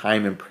spend that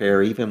time in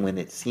prayer, even when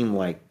it seemed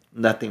like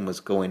nothing was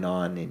going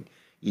on. And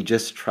you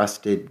just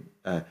trusted,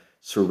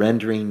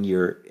 surrendering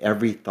your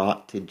every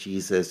thought to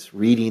Jesus,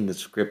 reading the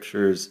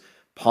scriptures,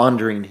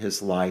 pondering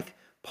his life,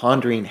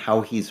 pondering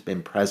how he's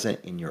been present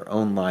in your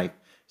own life,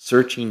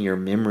 searching your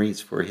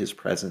memories for his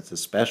presence,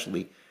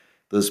 especially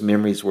those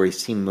memories where he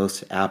seemed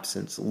most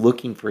absent,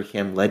 looking for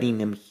him, letting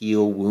him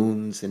heal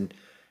wounds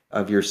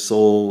of your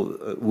soul,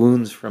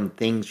 wounds from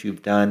things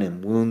you've done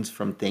and wounds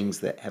from things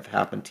that have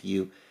happened to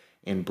you,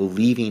 and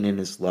believing in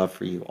his love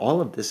for you. All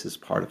of this is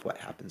part of what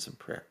happens in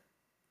prayer.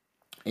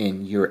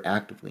 And you're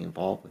actively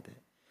involved with it.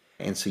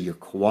 And so you're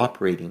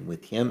cooperating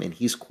with him and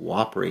he's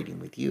cooperating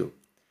with you.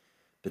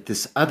 But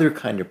this other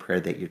kind of prayer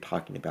that you're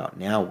talking about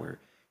now, where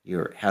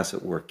you're, as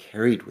it were,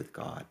 carried with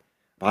God,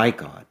 by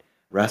God,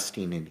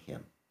 resting in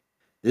him.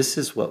 This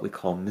is what we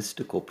call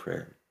mystical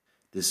prayer.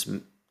 This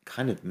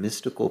kind of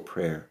mystical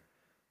prayer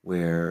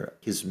where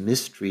his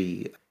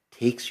mystery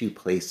takes you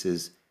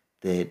places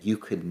that you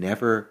could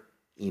never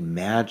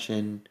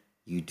imagine,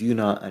 you do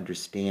not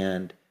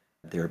understand,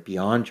 they're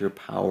beyond your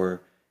power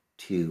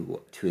to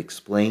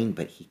explain,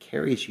 but he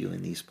carries you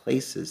in these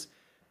places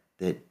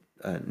that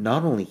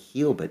not only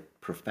heal,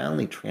 but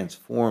profoundly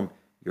transform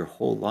your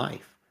whole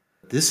life.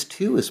 This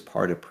too is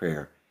part of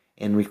prayer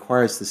and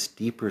requires this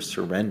deeper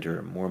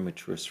surrender, more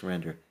mature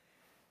surrender.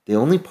 The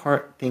only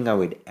thing I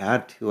would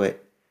add to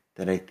it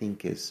that I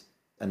think is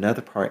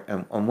another part,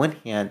 on one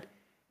hand,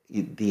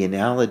 the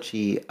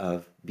analogy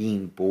of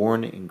being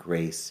born in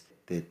grace,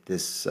 that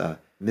this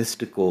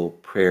mystical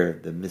prayer,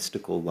 the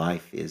mystical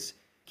life is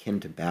akin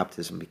to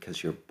baptism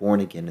because you're born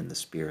again in the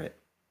Spirit.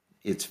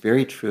 It's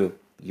very true.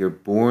 You're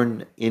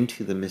born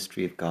into the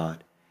mystery of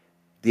God.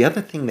 The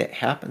other thing that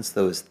happens,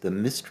 though, is the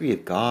mystery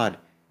of God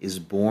is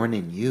born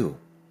in you.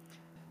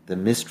 The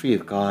mystery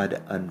of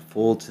God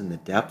unfolds in the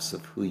depths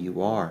of who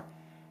you are.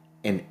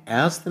 And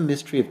as the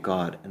mystery of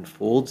God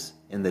unfolds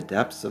in the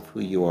depths of who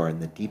you are, in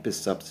the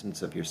deepest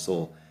substance of your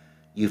soul,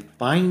 you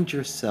find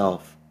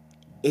yourself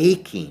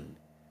aching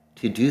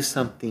to do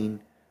something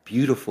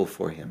beautiful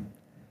for him,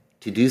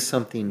 to do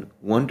something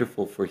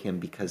wonderful for him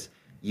because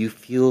you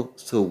feel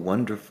so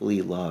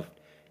wonderfully loved.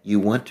 You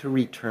want to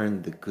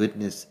return the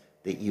goodness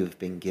that you have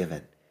been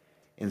given.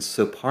 And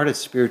so part of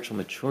spiritual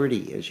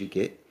maturity, as you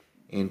get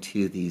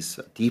into these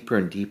deeper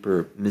and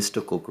deeper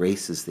mystical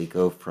graces, they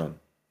go from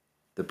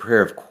the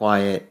prayer of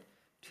quiet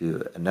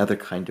to another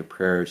kind of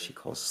prayer she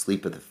calls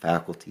sleep of the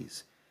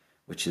faculties,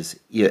 which is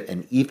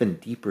an even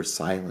deeper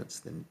silence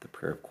than the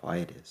prayer of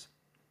quiet is.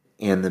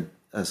 And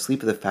the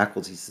sleep of the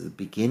faculties is the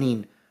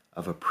beginning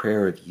of a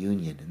prayer of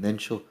union. And then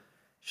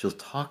she'll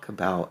talk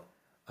about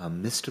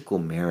mystical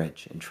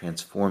marriage and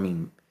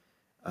transforming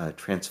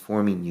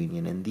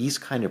union. And these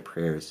kind of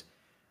prayers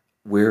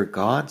where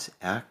God's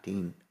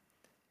acting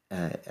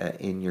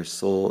in your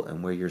soul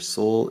and where your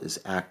soul is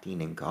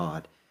acting in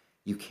God,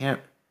 you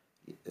can't,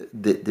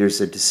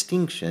 there's a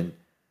distinction,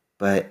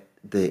 but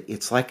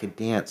it's like a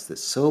dance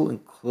that's so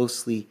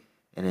closely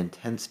and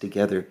intense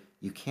together,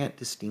 you can't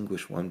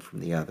distinguish one from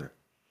the other.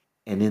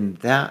 And in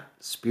that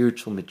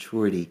spiritual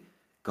maturity,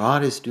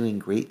 God is doing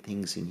great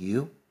things in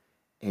you,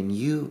 and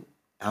you,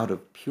 out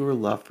of pure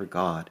love for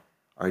God,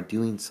 are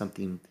doing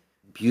something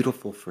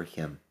beautiful for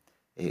him,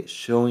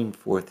 showing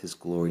forth his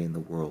glory in the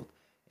world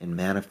in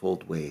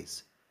manifold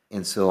ways.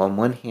 And so on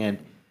one hand,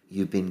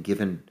 you've been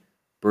given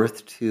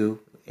birth to,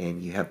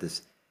 and you have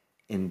this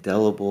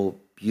indelible,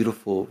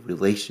 beautiful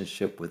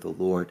relationship with the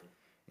Lord.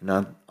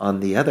 And on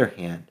the other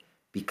hand,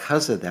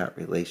 because of that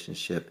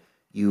relationship,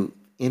 you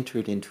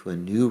entered into a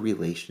new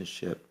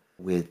relationship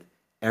with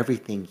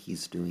everything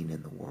he's doing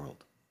in the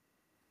world.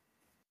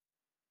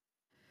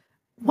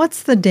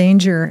 What's the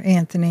danger,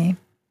 Anthony?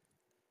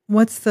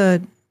 What's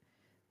the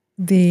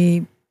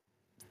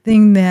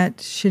thing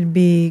that should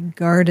be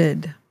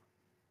guarded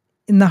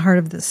in the heart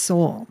of the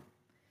soul?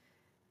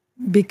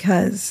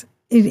 Because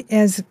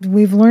as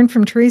we've learned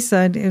from Teresa,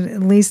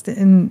 at least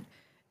in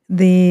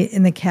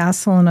the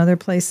castle and other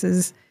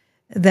places,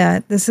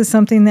 that this is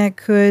something that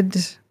could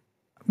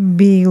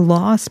be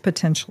lost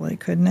potentially,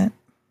 couldn't it?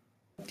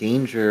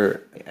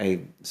 Danger,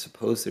 I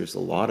suppose there's a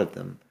lot of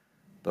them,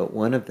 but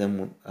one of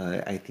them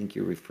I think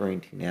you're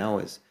referring to now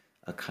is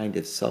a kind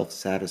of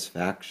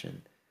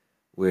self-satisfaction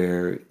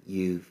where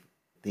you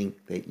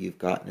think that you've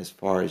gotten as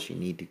far as you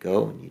need to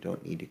go and you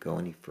don't need to go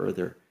any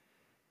further.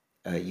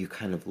 You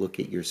kind of look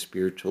at your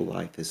spiritual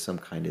life as some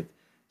kind of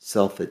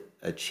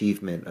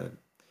self-achievement,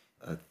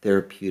 a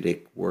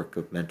therapeutic work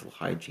of mental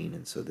hygiene,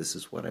 and so this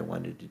is what I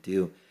wanted to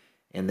do.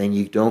 And then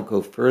you don't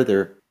go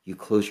further, you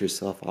close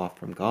yourself off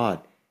from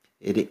God.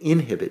 It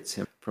inhibits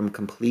him from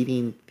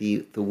completing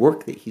the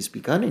work that he's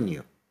begun in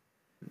you.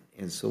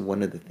 And so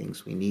one of the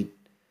things we need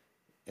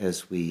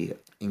as we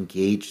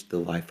engage the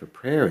life of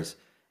prayer is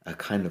a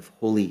kind of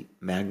holy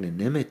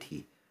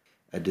magnanimity,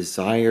 a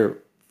desire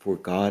for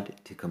God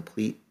to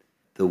complete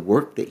the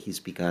work that he's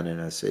begun in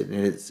us. And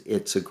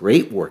it's a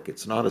great work.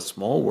 It's not a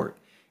small work.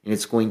 And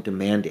it's going to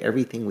demand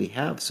everything we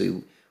have.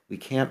 So we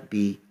can't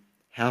be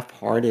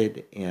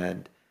half-hearted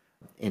and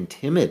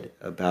timid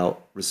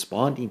about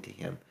responding to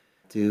him,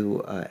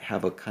 to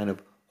have a kind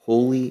of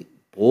holy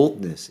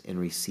boldness in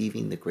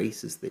receiving the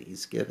graces that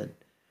he's given.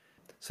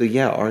 So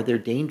yeah, are there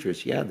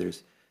dangers? Yeah,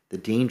 there's the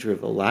danger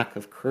of a lack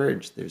of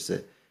courage. There's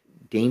a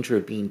danger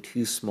of being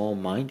too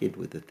small-minded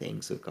with the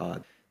things of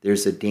God.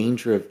 There's a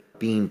danger of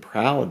being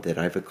proud that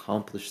I've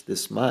accomplished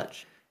this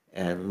much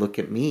and look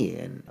at me,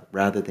 and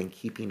rather than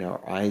keeping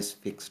our eyes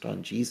fixed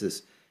on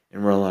Jesus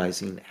and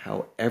realizing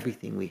how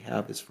everything we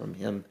have is from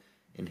him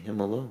and him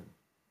alone.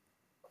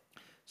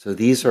 So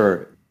these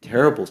are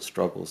terrible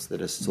struggles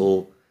that a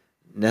soul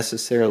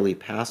necessarily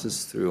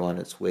passes through on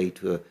its way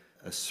to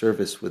a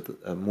service with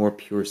a more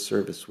pure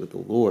service with the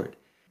Lord.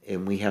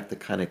 And we have to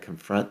kind of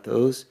confront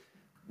those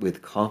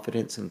with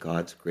confidence in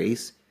God's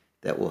grace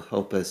that will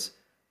help us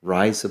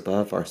rise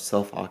above our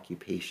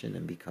self-occupation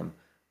and become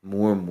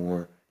more and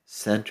more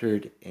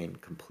centered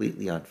and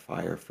completely on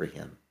fire for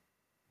him.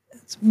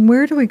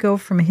 Where do we go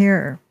from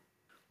here?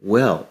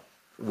 Well,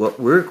 what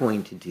we're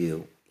going to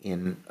do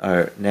in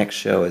our next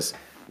show is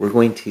we're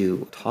going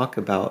to talk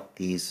about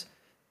these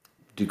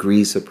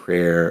degrees of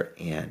prayer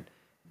and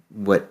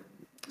what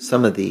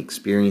some of the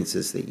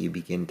experiences that you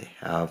begin to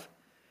have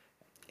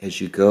as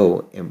you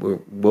go. And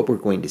what we're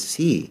going to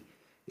see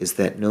is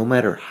that no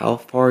matter how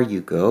far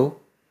you go,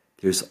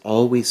 there's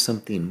always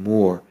something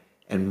more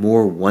and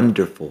more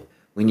wonderful.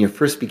 When you're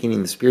first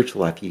beginning the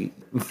spiritual life, the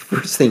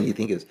first thing you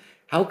think is,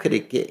 how could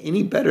it get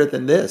any better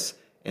than this?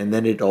 And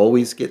then it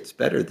always gets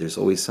better. There's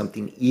always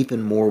something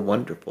even more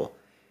wonderful.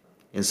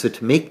 And so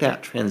to make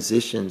that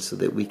transition so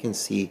that we can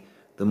see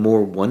the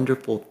more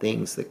wonderful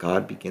things that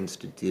God begins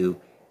to do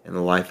in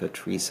the life of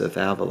Teresa of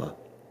Avila,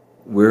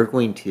 we're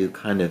going to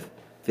kind of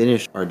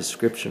finish our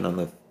description on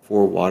the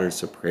 4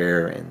 waters of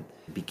prayer and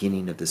the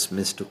beginning of this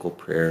mystical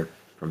prayer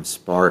from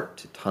spark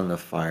to tongue of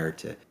fire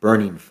to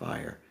burning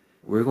fire.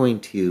 We're going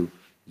to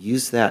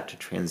use that to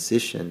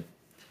transition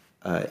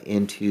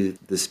into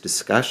this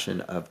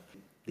discussion of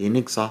the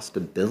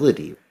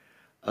inexhaustibility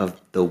of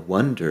the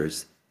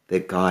wonders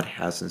that God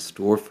has in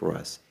store for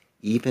us,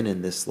 even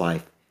in this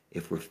life,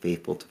 if we're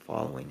faithful to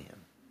following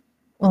him.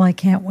 Well, I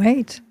can't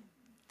wait.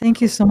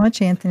 Thank you so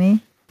much,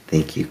 Anthony.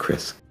 Thank you,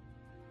 Chris.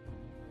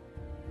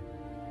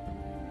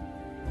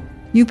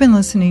 You've been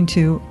listening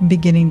to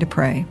Beginning to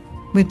Pray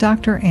with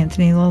Dr.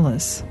 Anthony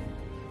Lilles.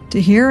 To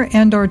hear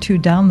and or to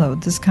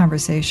download this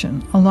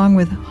conversation, along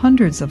with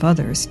hundreds of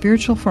other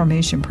spiritual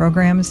formation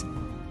programs,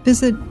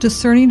 visit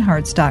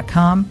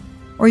discerninghearts.com,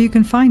 or you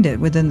can find it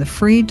within the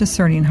free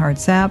Discerning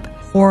Hearts app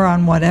or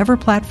on whatever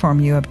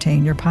platform you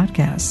obtain your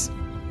podcasts.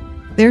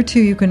 There,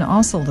 too, you can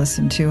also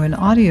listen to an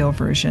audio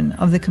version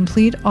of the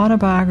complete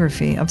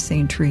autobiography of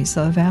St.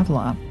 Teresa of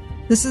Avila.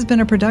 This has been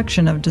a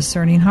production of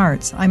Discerning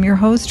Hearts. I'm your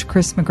host,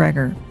 Chris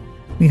McGregor.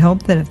 We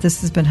hope that if this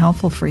has been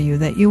helpful for you,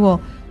 that you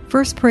will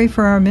first pray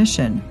for our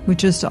mission,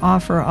 which is to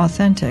offer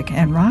authentic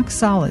and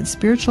rock-solid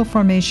spiritual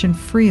formation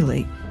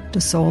freely to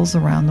souls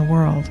around the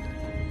world.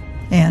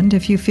 And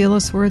if you feel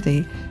us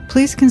worthy,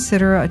 please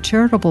consider a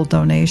charitable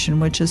donation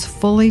which is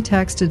fully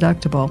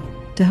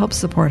tax-deductible to help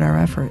support our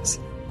efforts.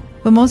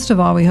 But most of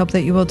all, we hope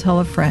that you will tell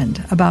a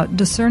friend about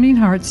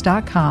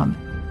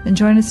discerninghearts.com and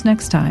join us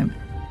next time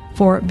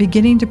for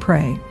Beginning to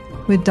Pray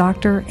with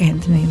Dr.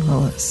 Anthony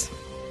Lilles.